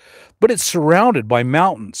Sisters, but it's surrounded by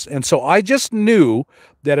mountains. And so I just knew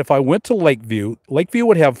that if I went to Lakeview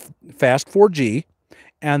would have fast 4G,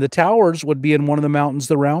 and the towers would be in one of the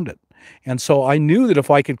mountains around it. And so I knew that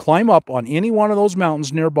if I could climb up on any one of those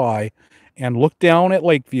mountains nearby and look down at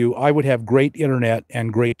Lakeview, I would have great internet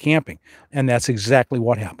and great camping. And that's exactly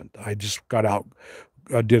what happened. I just got out,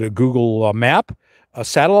 did a Google map, a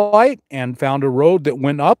satellite, and found a road that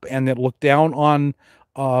went up and that looked down on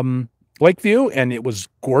Lakeview, and it was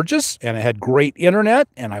gorgeous, and it had great internet,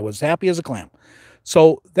 and I was happy as a clam.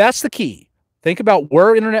 So that's the key. Think about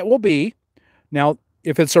where internet will be. Now,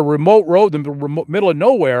 if it's a remote road in the middle of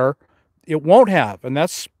nowhere, it won't have. And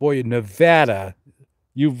that's, boy, Nevada.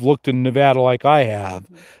 You've looked in Nevada like I have.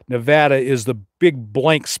 Nevada is the big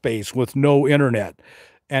blank space with no internet.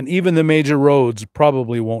 And even the major roads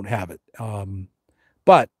probably won't have it.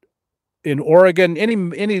 But in Oregon,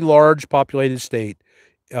 any large populated state,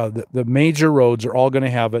 the major roads are all going to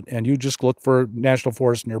have it, and you just look for national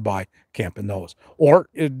forest nearby, camp in those. Or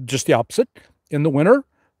just the opposite, in the winter,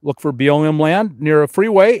 look for BLM land near a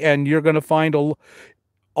freeway, and you're going to find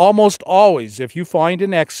almost always, if you find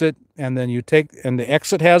an exit and then and the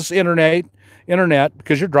exit has internet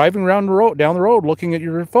because you're driving down the road looking at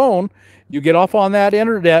your phone, you get off on that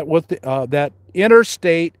internet with that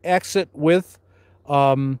interstate exit with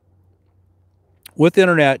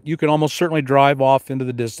internet, you can almost certainly drive off into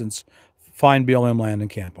the distance, find BLM land and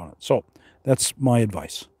camp on it. So that's my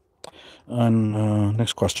advice. And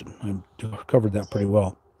next question. I covered that pretty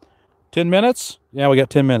well. 10 minutes? Yeah, we got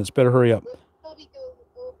 10 minutes. Better hurry up. We'll probably go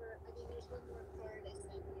over. I mean, there's one more card I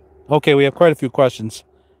sent you. Okay, we have quite a few questions.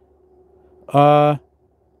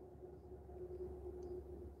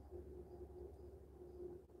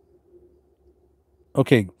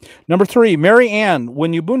 Okay. Number 3, Mary Ann,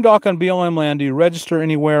 when you boondock on BLM land, do you register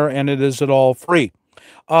anywhere and it is it all free?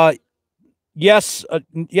 Yes,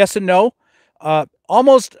 yes and no.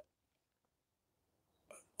 Almost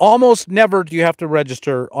never do you have to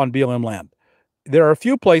register on BLM land. There are a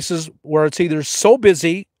few places where it's either so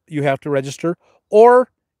busy you have to register or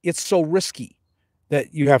it's so risky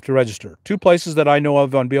that you have to register. 2 places that I know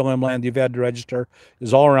of on BLM land you've had to register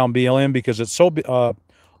is all around BLM because it's so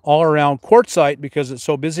all around Quartzsite because it's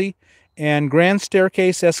so busy, and Grand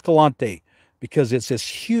Staircase Escalante because it's this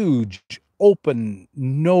huge open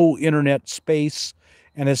no internet space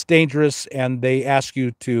and it's dangerous and they ask you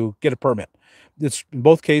to get a permit. It's in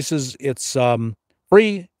both cases it's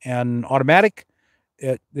free and automatic.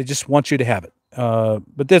 They just want you to have it.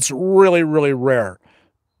 But that's really, really rare.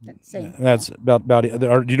 That's about it.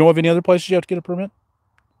 Do you know of any other places you have to get a permit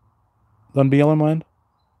on BLM land?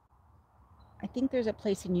 I think there's a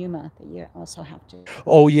place in Yuma that you also have to.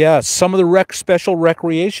 Oh yeah, some of the special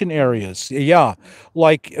recreation areas. Yeah,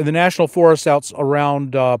 like the national forest out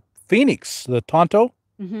around Phoenix, the Tonto,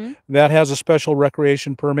 that has a special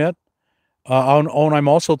recreation permit. I'm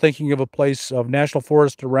also thinking of a place of national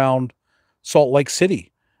forest around Salt Lake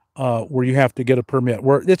City, where you have to get a permit.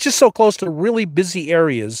 Where it's just so close to really busy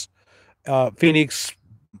areas. Phoenix,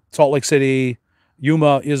 Salt Lake City,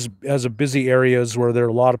 Yuma has a busy areas where there are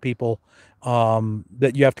a lot of people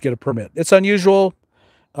that you have to get a permit. It's unusual,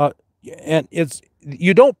 and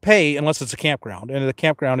you don't pay unless it's a campground. And at the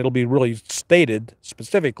campground, it'll be really stated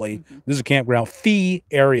specifically, this is a campground fee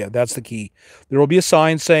area. That's the key. There will be a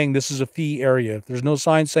sign saying this is a fee area. If there's no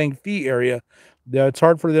sign saying fee area, it's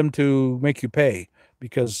hard for them to make you pay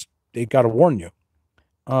because they've got to warn you.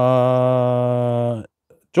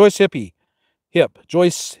 Joyce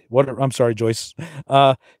Joyce, I'm sorry, Joyce.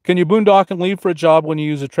 Can you boondock and leave for a job when you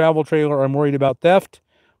use a travel trailer? I'm worried about theft.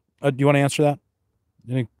 Do you want to answer that?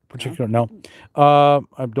 Any particular? No. I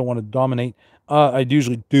don't want to dominate. I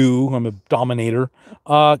usually do. I'm a dominator.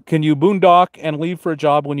 Can you boondock and leave for a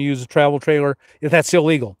job when you use a travel trailer? If that's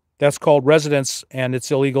illegal, that's called residence, and it's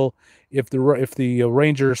illegal. If the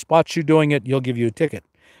ranger spots you doing it, he'll give you a ticket.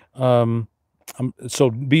 So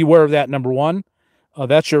be aware of that. Number one.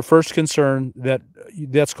 That's your first concern.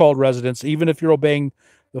 That's called residence. Even if you're obeying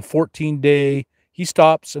the 14-day, he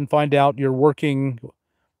stops and find out you're working.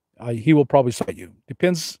 He will probably cite you.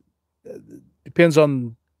 Depends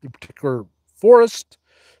on the particular forest.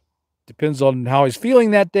 Depends on how he's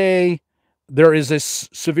feeling that day. There is a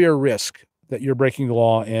severe risk that you're breaking the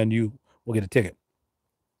law and you will get a ticket.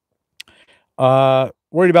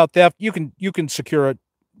 Worried about theft? You can secure it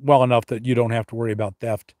well enough that you don't have to worry about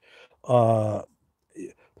theft. The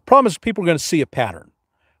problem is people are going to see a pattern.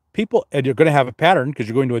 And you're going to have a pattern because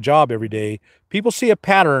you're going to a job every day. People see a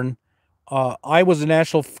pattern. I was in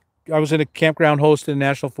a campground host in a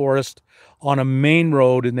national forest on a main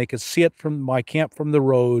road, and they could see it from my camp from the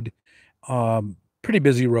road, pretty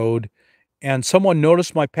busy road. And someone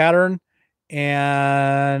noticed my pattern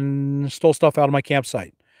and stole stuff out of my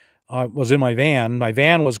campsite. I was in my van. My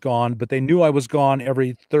van was gone, but they knew I was gone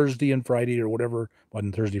every Thursday and Friday or whatever. It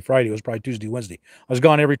wasn't Thursday, Friday. It was probably Tuesday, Wednesday. I was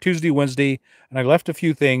gone every Tuesday, Wednesday, and I left a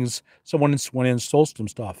few things. Someone went in and stole some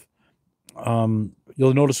stuff.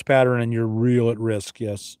 You'll notice a pattern, and you're real at risk.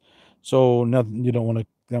 Yes. So nothing you don't want to.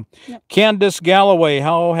 Yep. Candace Galloway,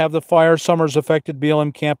 how have the fire summers affected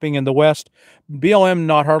BLM camping in the West? BLM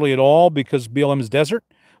not hardly at all because BLM is desert,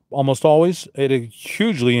 almost always. It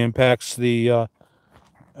hugely impacts the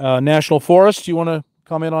national forest. You want to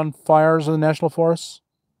comment on fires in the national forests?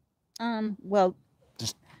 Well,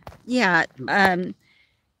 yeah.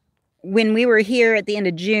 When we were here at the end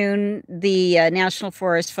of June, the National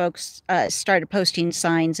Forest folks started posting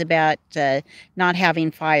signs about not having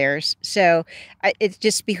fires. So it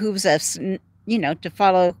just behooves us, to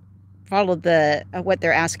follow the what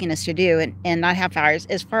they're asking us to do and not have fires.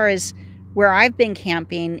 As far as where I've been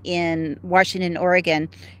camping in Washington, Oregon,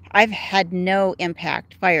 I've had no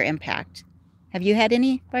fire impact. Have you had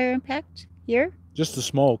any fire impact here? Just the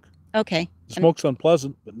smoke. Okay. The smoke's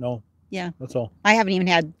unpleasant, but no. Yeah. That's all. I haven't even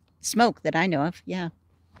had smoke that I know of. Yeah.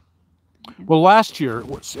 Well, last year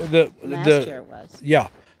was yeah.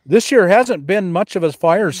 This year hasn't been much of a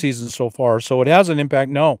fire season so far, so it has an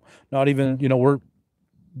impact. No, not even.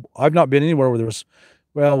 I've not been anywhere where there was.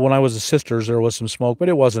 Well, when I was at Sisters, there was some smoke, but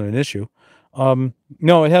it wasn't an issue.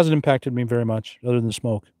 No, it hasn't impacted me very much, other than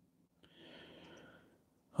smoke.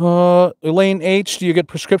 Elaine H, do you get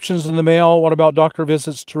prescriptions in the mail? What about doctor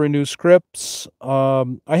visits to renew scripts? I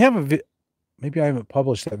have maybe I haven't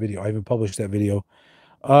published that video. I haven't published that video.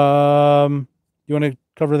 You want to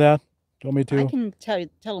cover that? Do you want me I to? can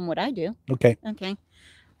tell them what I do. Okay. Okay.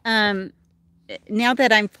 Now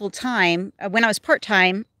that I'm full time, when I was part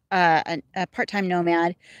time, a part time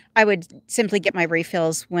nomad, I would simply get my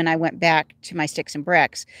refills when I went back to my sticks and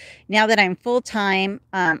bricks. Now that I'm full time,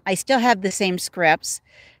 I still have the same scripts,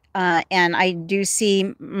 and I do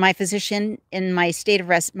see my physician in my state of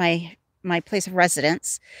my place of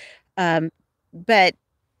residence. But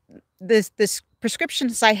this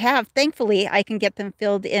prescriptions I have, thankfully, I can get them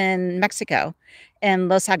filled in Mexico and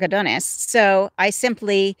Los Algodones. So I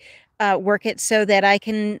simply work it so that I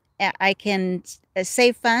can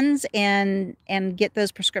save funds and get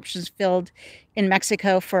those prescriptions filled in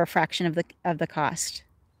Mexico for a fraction of the cost.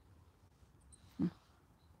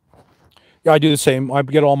 Yeah, I do the same. I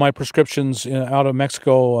get all my prescriptions out of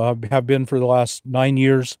Mexico. Have been for the last 9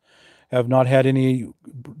 years. Have not had any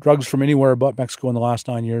drugs from anywhere but Mexico in the last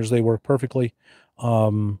 9 years. They work perfectly.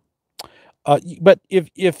 But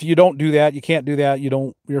if you don't do that, you can't do that.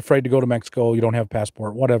 You're afraid to go to Mexico. You don't have a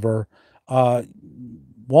passport, whatever.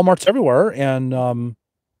 Walmart's everywhere, and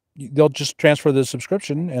they'll just transfer the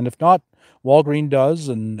subscription. And if not, Walgreens does,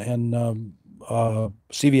 and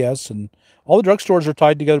CVS, and all the drugstores are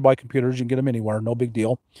tied together by computers. You can get them anywhere, no big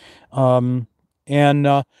deal. And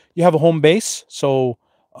you have a home base, so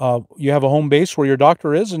you have a home base where your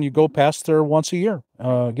doctor is, and you go past there once a year.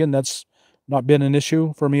 Again, that's not been an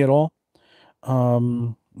issue for me at all.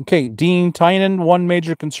 Okay, Dean Tynan, one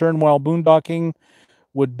major concern while boondocking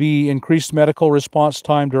would be increased medical response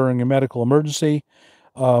time during a medical emergency.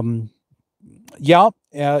 Yeah,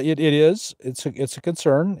 it is. It's a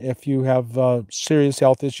concern. If you have serious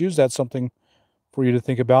health issues, that's something for you to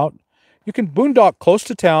think about. You can boondock close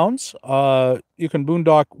to towns. You can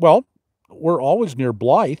boondock, well, we're always near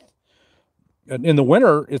Blythe. In the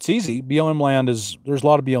winter, it's easy. BLM land there's a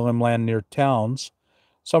lot of BLM land near towns.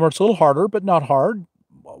 Summer it's a little harder, but not hard.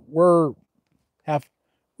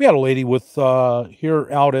 We had a lady with here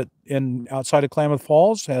outside of Klamath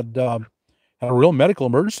Falls had a real medical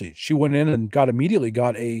emergency. She went in and immediately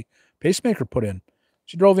got a pacemaker put in.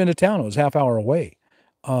 She drove into town. It was half hour away.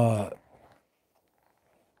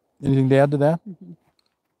 Anything to add to that?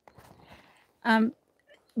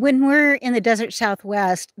 When we're in the desert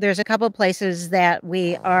Southwest, there's a couple of places that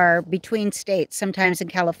we are between states, sometimes in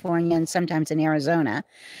California and sometimes in Arizona.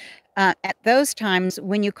 At those times,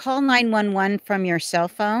 when you call 911 from your cell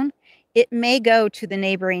phone, it may go to the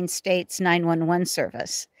neighboring state's 911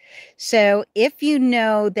 service. So if you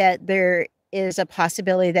know that there is a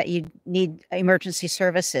possibility that you need emergency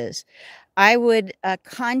services, I would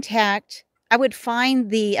find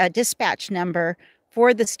the dispatch number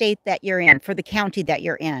for the state that you're in, for the county that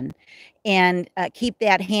you're in, and keep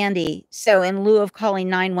that handy. So in lieu of calling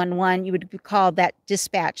 911, you would call that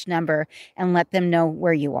dispatch number and let them know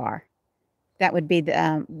where you are. That would be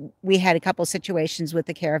we had a couple situations with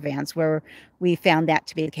the caravans where we found that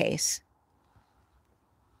to be the case.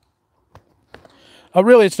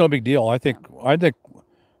 Really, it's no big deal. I think,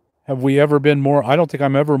 have we ever been more? I don't think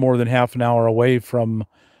I'm ever more than half an hour away from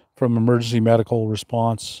emergency medical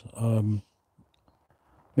response.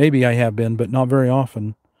 Maybe I have been, but not very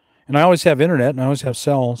often. And I always have internet, and I always have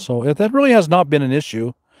cell, so that really has not been an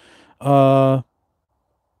issue. Herr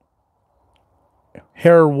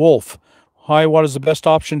Wolf, hi, what is the best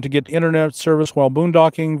option to get internet service while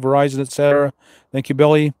boondocking, Verizon, etc.? Thank you,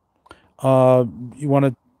 Billy. You want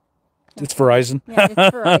to? It's Verizon. Yeah, it's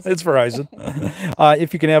Verizon. It's Verizon.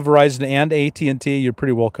 If you can have Verizon and AT&T, you're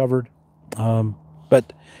pretty well covered.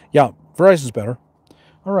 But yeah, Verizon's better.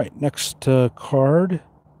 All right, next card.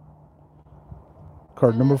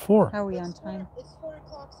 Card number 4. How are we on time? It's 4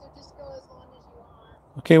 o'clock, so just go as long as you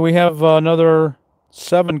want. Okay, we have another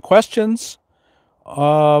 7 questions.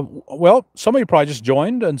 Well, some of you probably just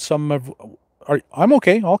joined, and some have. I'm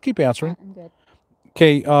okay. I'll keep answering. I'm good.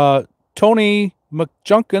 Okay, Tony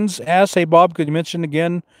McJunkins asks, "Hey Bob, could you mention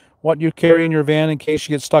again what you carry in your van in case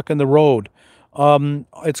you get stuck in the road?"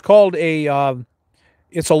 It's called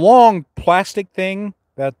it's a long plastic thing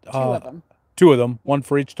that 2 of them. 2 of them, one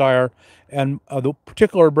for each tire, and the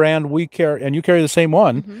particular brand we carry, and you carry the same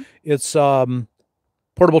one. Mm-hmm. It's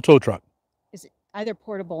portable tow truck. Is it either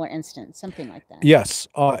portable or instant, something like that? Yes,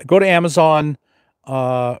 go to Amazon.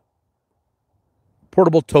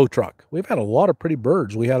 Portable tow truck. We've had a lot of pretty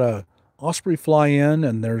birds. We had a osprey fly in,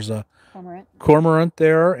 and there's a cormorant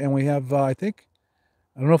there, and we have I don't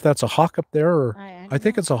know if that's a hawk up there, or I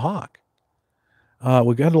think it's a hawk.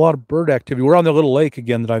 We got a lot of bird activity. We're on the little lake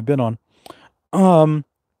again that I've been on.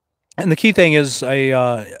 And the key thing is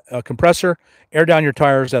a compressor, air down your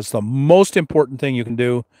tires. That's the most important thing you can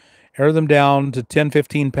do. Air them down to 10,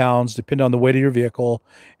 15 pounds, depending on the weight of your vehicle.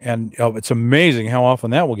 And it's amazing how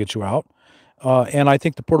often that will get you out. And I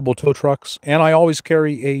think the portable tow trucks, and I always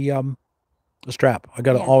carry a strap. I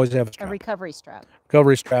got to Yeah, always have a a strap, recovery strap.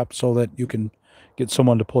 recovery strap, so that you can get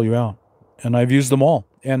someone to pull you out. And I've used them all,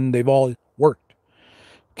 and they've all worked.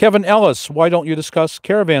 Kevin Ellis, why don't you discuss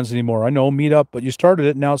caravans anymore? I know Meetup, but you started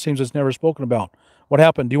it. Now it seems it's never spoken about. What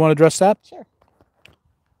happened? Do you want to address that? Sure.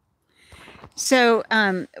 So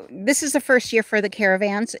this is the first year for the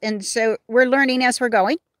caravans, and so we're learning as we're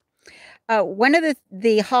going. One of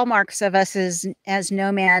the hallmarks of us as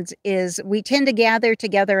nomads is we tend to gather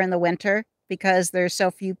together in the winter because there's so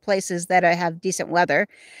few places that have decent weather.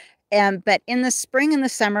 But in the spring and the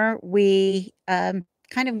summer, we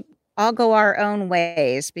kind of all go our own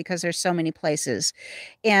ways because there's so many places.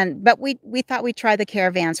 But we thought we'd try the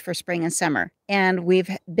caravans for spring and summer, and we've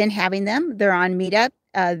been having them. They're on Meetup.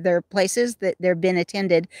 They're places that they've been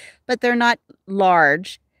attended, but they're not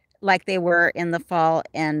large like they were in the fall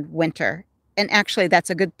and winter. And actually,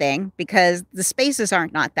 that's a good thing because the spaces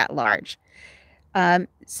aren't not that large.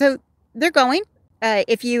 So they're going.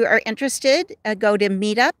 If you are interested, go to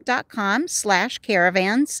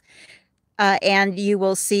meetup.com/caravans, and you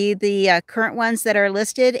will see the current ones that are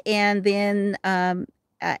listed. And then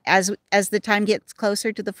as the time gets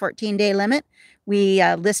closer to the 14-day limit, we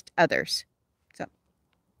list others. So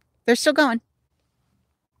they're still going.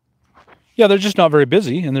 Yeah, they're just not very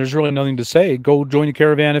busy, and there's really nothing to say. Go join a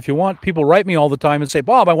caravan if you want. People write me all the time and say,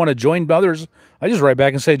 "Bob, I want to join others." I just write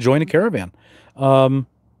back and say, "Join a caravan." Um,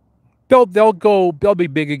 they'll be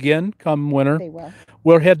big again come winter. They will.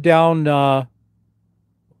 We'll head down. They'll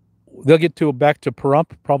get to back to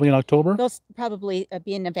Pahrump probably in October. They'll probably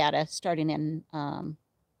be in Nevada starting in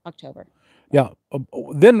October. Yeah,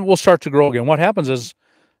 then we'll start to grow again. What happens is,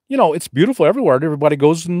 it's beautiful everywhere. Everybody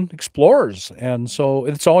goes and explores, and so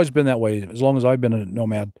it's always been that way as long as I've been a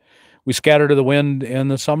nomad. We scatter to the wind in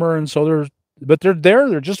the summer, and so they're there.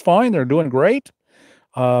 They're just fine. They're doing great.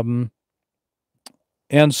 And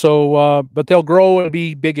so, but they'll grow and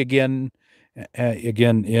be big again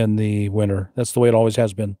in the winter. That's the way it always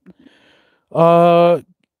has been. Eta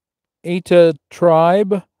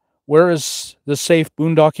tribe, where is the safe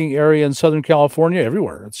boondocking area in Southern California?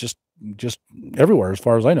 Everywhere. It's just everywhere as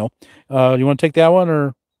far as I know. You want to take that one,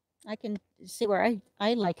 or I can see where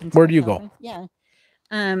I like in where Southern do you go?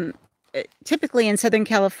 California. Yeah. Typically in Southern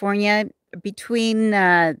California, between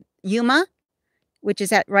Yuma, which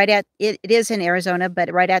is it is in Arizona,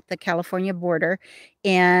 but right at the California border,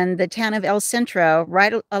 and the town of El Centro,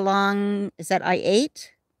 right along, is that I-8?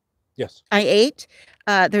 Yes. I-8.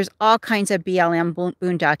 There's all kinds of BLM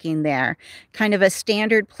boondocking there. Kind of a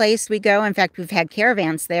standard place we go. In fact, we've had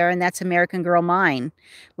caravans there, and that's American Girl Mine,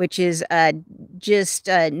 which is just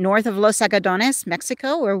north of Los Algodones,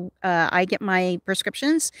 Mexico, where I get my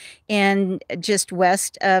prescriptions, and just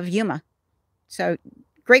west of Yuma. So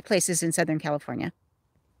great places in Southern California.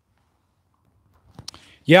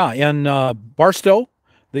 Yeah, and Barstow,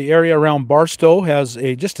 the area around Barstow has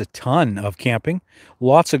just a ton of camping,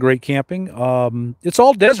 lots of great camping. It's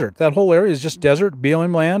all desert. That whole area is just desert,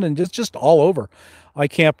 BLM land, and just all over. I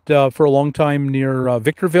camped for a long time near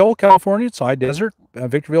Victorville, California. It's high desert.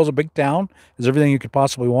 Victorville's a big town. Has everything you could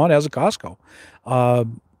possibly want. It has a Costco.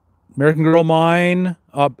 American Girl Mine,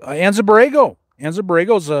 Anza Borrego. Anza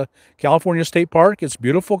Borrego is a California state park. It's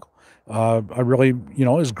beautiful. I really,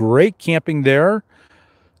 it's great camping there.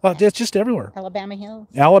 It's just everywhere. Alabama Hills.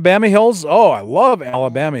 Alabama Hills. Oh, I love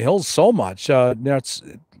Alabama Hills so much. That's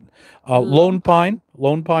Lone Pine,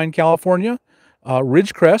 California.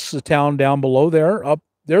 Ridgecrest, the town down below there.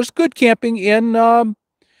 There's good camping in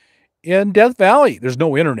Death Valley. There's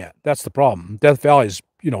no internet. That's the problem. Death Valley is,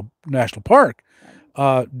 national park.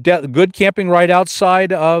 Good camping right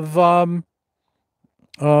outside of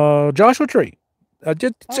Joshua Tree.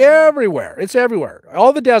 It's everywhere. It's everywhere.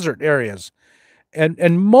 All the desert areas.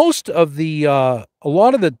 And most of a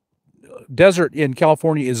lot of the desert in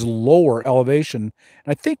California is lower elevation,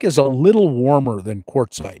 and I think is a little warmer than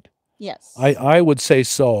Quartzsite. Yes. I would say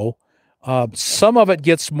so. Some of it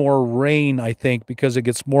gets more rain, I think, because it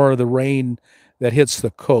gets more of the rain that hits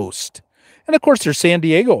the coast. And of course, there's San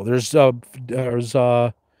Diego. There's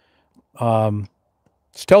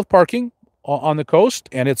stealth parking on the coast,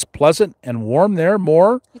 and it's pleasant and warm there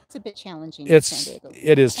more. It's a bit challenging in San Diego.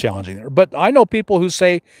 It is challenging there. But I know people who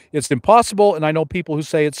say it's impossible, and I know people who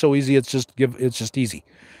say it's so easy, it's just easy.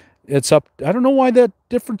 It's up. I don't know why that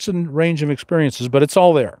difference in range of experiences, but it's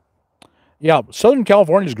all there. Yeah, Southern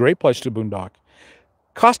California is a great place to boondock.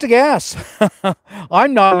 Cost of gas.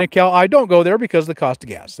 I'm not an account. I don't go there because of the cost of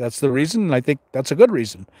gas. That's the reason, and I think that's a good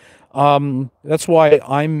reason. That's why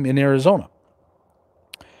I'm in Arizona.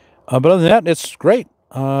 But other than that, it's great.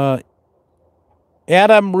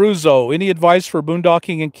 Adam Russo, any advice for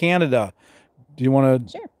boondocking in Canada? Do you want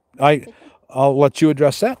to? Sure. I'll let you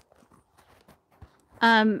address that.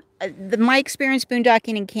 My experience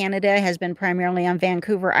boondocking in Canada has been primarily on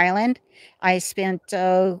Vancouver Island. I spent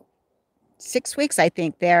 6 weeks, I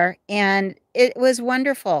think, there, and it was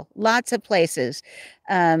wonderful. Lots of places,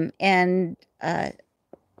 and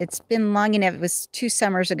it's been long enough. It was 2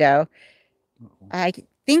 summers ago. I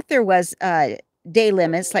think there was day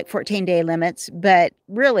limits, like 14-day limits, but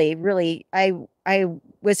really, I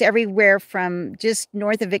was everywhere from just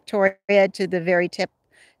north of Victoria to the very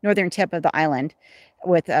northern tip of the island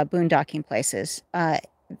with boondocking places.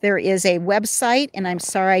 There is a website, and I'm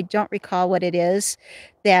sorry, I don't recall what it is,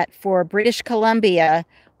 that for British Columbia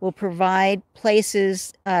will provide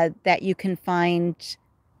places that you can find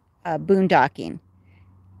boondocking.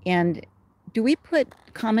 And do we put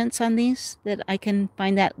comments on these that I can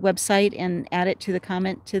find that website and add it to the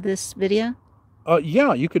comment to this video?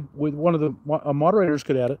 Yeah, you could with one of the moderators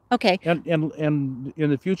could add it. Okay. And in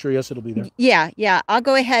the future, yes, it'll be there. Yeah. I'll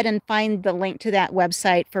go ahead and find the link to that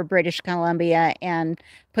website for British Columbia and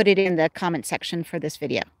put it in the comment section for this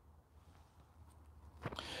video.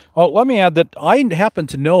 Oh, let me add that I happen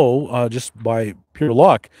to know, just by pure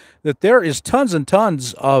luck, that there is tons and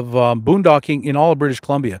tons of boondocking in all of British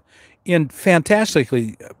Columbia, in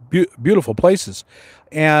fantastically beautiful places,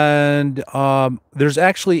 and there's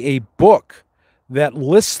actually a book that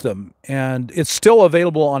lists them, and it's still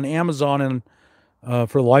available on Amazon. And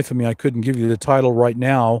for the life of me, I couldn't give you the title right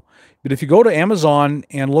now. But if you go to Amazon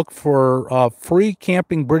and look for free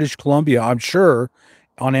camping British Columbia, I'm sure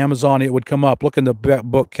on Amazon it would come up. Look in the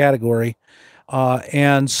book category.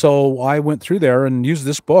 And so I went through there and used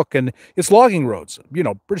this book, and it's logging roads. You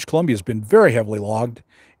know, British Columbia has been very heavily logged.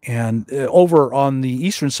 And over on the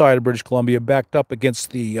eastern side of British Columbia, backed up against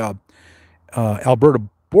the Alberta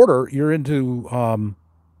border, you're into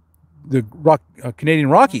the Canadian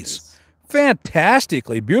Rockies.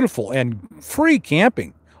 Fantastically beautiful and free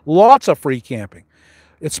camping. Lots of free camping.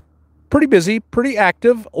 It's pretty busy, pretty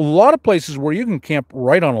active. A lot of places where you can camp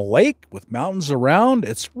right on a lake with mountains around.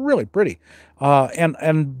 It's really pretty.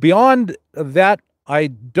 And beyond that, I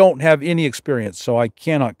don't have any experience, so I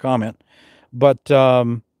cannot comment. But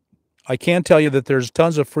I can tell you that there's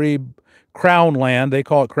tons of free crown land. They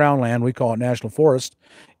call it crown land. We call it national forest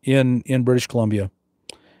in British Columbia.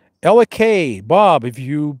 Ella K, Bob, if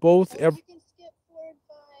you both ever. You can skip 4 and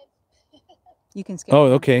 5. You can skip. Oh,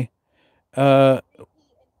 okay. And 5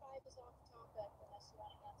 is off topic unless you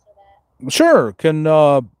want to answer that. Sure.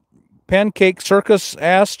 Can Pancake Circus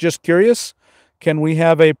ask, just curious, can we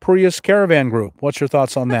have a Prius caravan group? What's your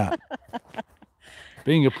thoughts on that?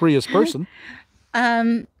 Being a Prius person.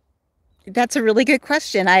 That's a really good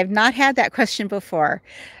question. I've not had that question before.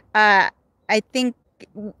 I think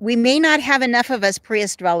we may not have enough of us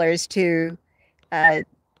Prius dwellers to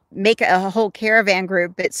make a whole caravan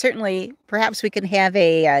group, but certainly perhaps we can have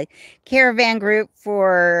a caravan group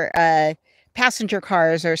for passenger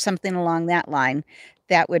cars or something along that line.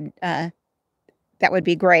 That would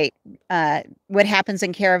be great. What happens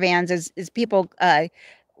in caravans is people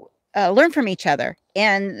learn from each other,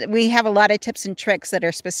 and we have a lot of tips and tricks that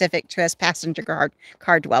are specific to us passenger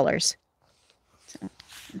car dwellers. So.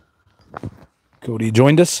 Cody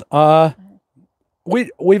joined us.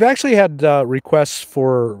 We've actually had requests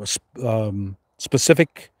for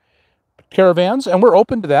specific caravans, and we're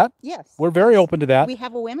open to that. Yes, we're very open to that. We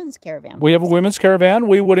have a women's caravan. We have a women's caravan.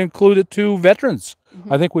 We would include it to veterans.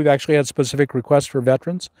 I think we've actually had specific requests for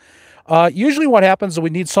veterans. Usually, what happens is we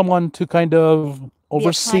need someone to kind of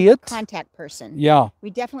oversee it. Contact person. Yeah. We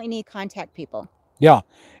definitely need contact people. Yeah,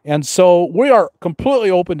 and so we are completely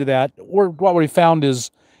open to that. What we found is,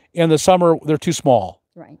 in the summer, they're too small.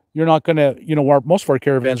 Right. You're not going to, most of our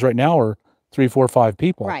caravans right now are 3, 4, 5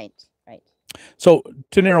 people. Right. So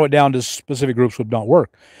to narrow it down to specific groups would not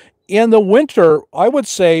work. In the winter, I would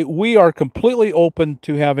say we are completely open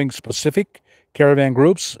to having specific caravan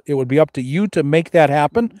groups. It would be up to you to make that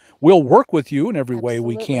happen. We'll work with you in every way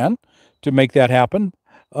we can to make that happen.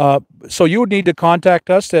 So you would need to contact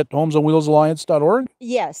us at homesonwheelsalliance.org.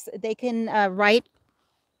 Yes, they can write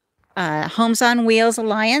Homes on Wheels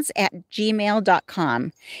Alliance at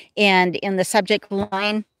gmail.com, and in the subject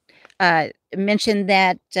line mention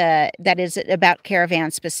that that is about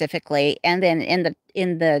caravans specifically, and then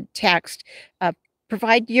in the text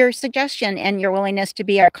provide your suggestion and your willingness to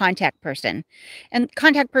be our contact person. And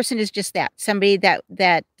contact person is just that, somebody that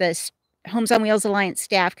Homes on Wheels Alliance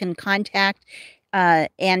staff can contact,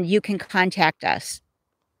 and you can contact us.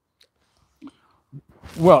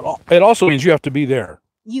 Well, it also means you have to be there.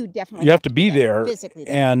 You definitely You have to be there physically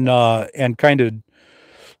there. and kind of.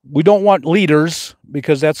 We don't want leaders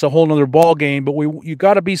because that's a whole nother ball game. But you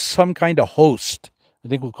got to be some kind of host. I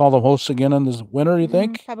think we'll call them hosts again in this winter. You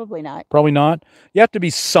think? Probably not. Probably not. You have to be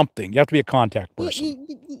something. You have to be a contact person.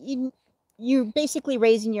 You're basically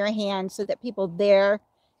raising your hand so that people there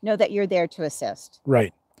know that you're there to assist.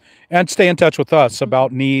 Right. And stay in touch with us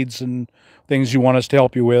about needs and things you want us to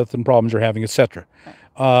help you with and problems you're having, etc.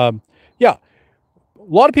 Right. Yeah. A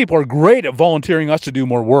lot of people are great at volunteering us to do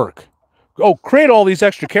more work. Oh, create all these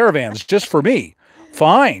extra caravans just for me.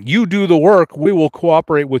 Fine. You do the work. We will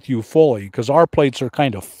cooperate with you fully because our plates are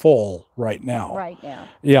kind of full right now. Right now.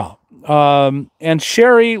 Yeah. And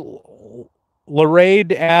Sherry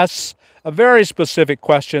Lorraine asks a very specific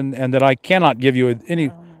question and that I cannot give you any.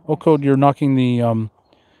 Oh, Code, you're knocking the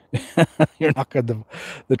you're knocking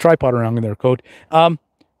the tripod around in there, Code.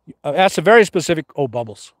 Asks a very specific. Oh,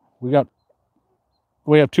 Bubbles.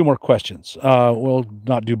 We have 2 more questions. We'll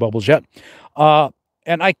not do Bubbles yet.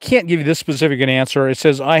 And I can't give you this specific an answer. It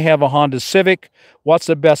says, I have a Honda Civic. What's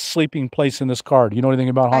the best sleeping place in this car? Do you know anything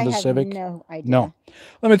about Honda Civic? No idea. No.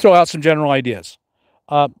 Let me throw out some general ideas.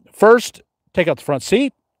 First, take out the front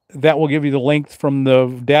seat. That will give you the length from the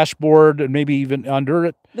dashboard and maybe even under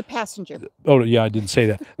it. The passenger. Oh, yeah, I didn't say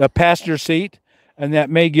that. The passenger seat. And that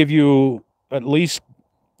may give you at least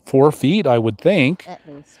 4 feet, I would think. At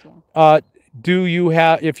least, yeah. Do you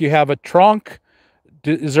have, if you have a trunk,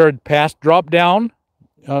 is there a drop down?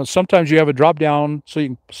 Sometimes you have a drop down so you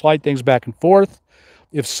can slide things back and forth.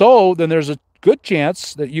 If so, then there's a good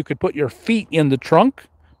chance that you could put your feet in the trunk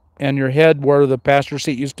and your head where the passenger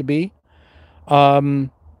seat used to be. Beyond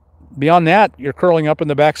that, you're curling up in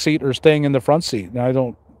the back seat or staying in the front seat. Now, I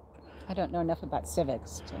don't know enough about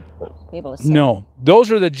Civics to be able to say. No,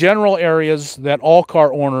 those are the general areas that all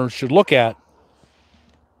car owners should look at.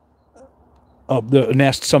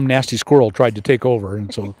 Some nasty squirrel tried to take over,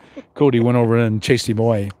 and so Cody went over and chased him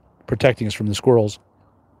away, protecting us from the squirrels.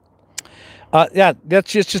 Yeah, that's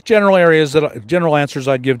just general answers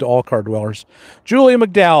I'd give to all car dwellers. Julia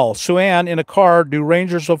McDowell, Suann, in a car, do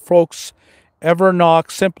rangers of folks ever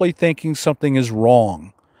knock simply thinking something is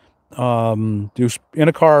wrong? In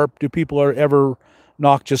a car, do people ever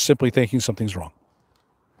knock just simply thinking something's wrong?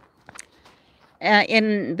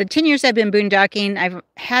 In the 10 years I've been boondocking, I've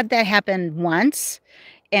had that happen once,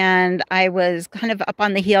 and I was kind of up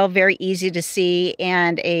on the hill, very easy to see,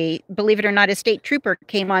 and believe it or not, a state trooper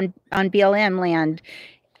came on BLM land,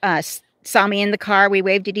 saw me in the car, we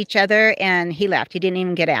waved at each other, and he left. He didn't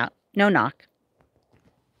even get out. No knock.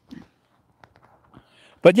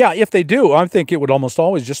 But yeah, if they do, I think it would almost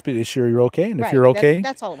always just be to sure you're okay, and if you're okay,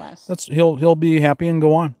 that's all it was. He'll be happy and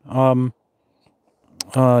go on.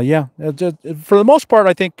 Yeah, for the most part,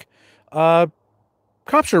 I think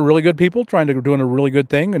cops are really good people doing a really good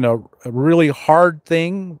thing and a really hard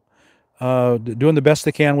thing, doing the best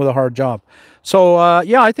they can with a hard job. So,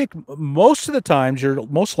 yeah, I think most of the times you're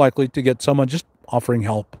most likely to get someone just offering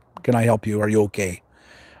help. Can I help you? Are you okay?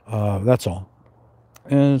 That's all.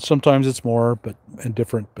 And sometimes it's more and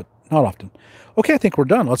different, but not often. Okay, I think we're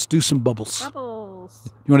done. Let's do some bubbles. Bubbles.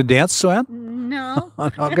 You want to dance, Suann? No.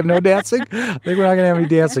 No dancing? I think we're not going to have any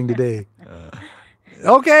dancing today.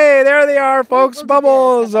 Okay, there they are, folks.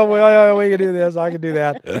 Bubbles. Oh, we can do this. I can do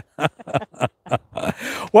that.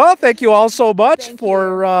 Well, thank you all so much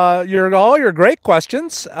for all your great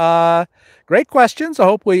questions. Great questions. I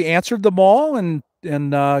hope we answered them all and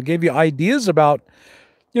gave you ideas about,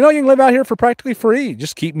 you can live out here for practically free.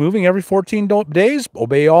 Just keep moving every 14 days,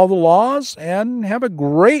 obey all the laws, and have a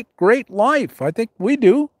great, great life. I think we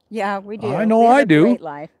do. Yeah, we do. I know I do. Great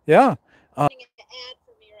life. Yeah. Running an ad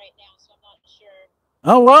for me right now, so I'm not sure.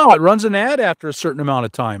 Oh, wow. It runs an ad after a certain amount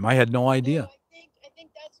of time. I had no idea. No, I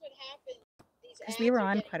think that's what happened. Because we were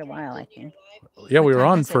on quite a while, I think. Yeah, we were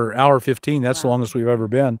on for hour 15. That's the longest we've ever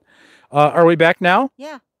been. Are we back now?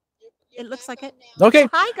 Yeah. It looks like it. Okay.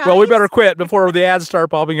 Hi, guys. Well, we better quit before the ads start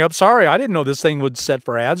popping up. Sorry, I didn't know this thing would set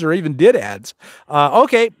for ads or even did ads.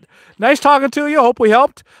 Okay. Nice talking to you. Hope we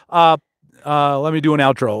helped. Let me do an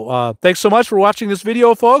outro. Thanks so much for watching this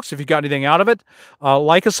video, folks. If you got anything out of it,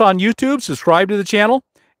 like us on YouTube, subscribe to the channel,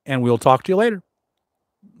 and we'll talk to you later.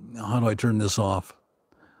 Now, how do I turn this off?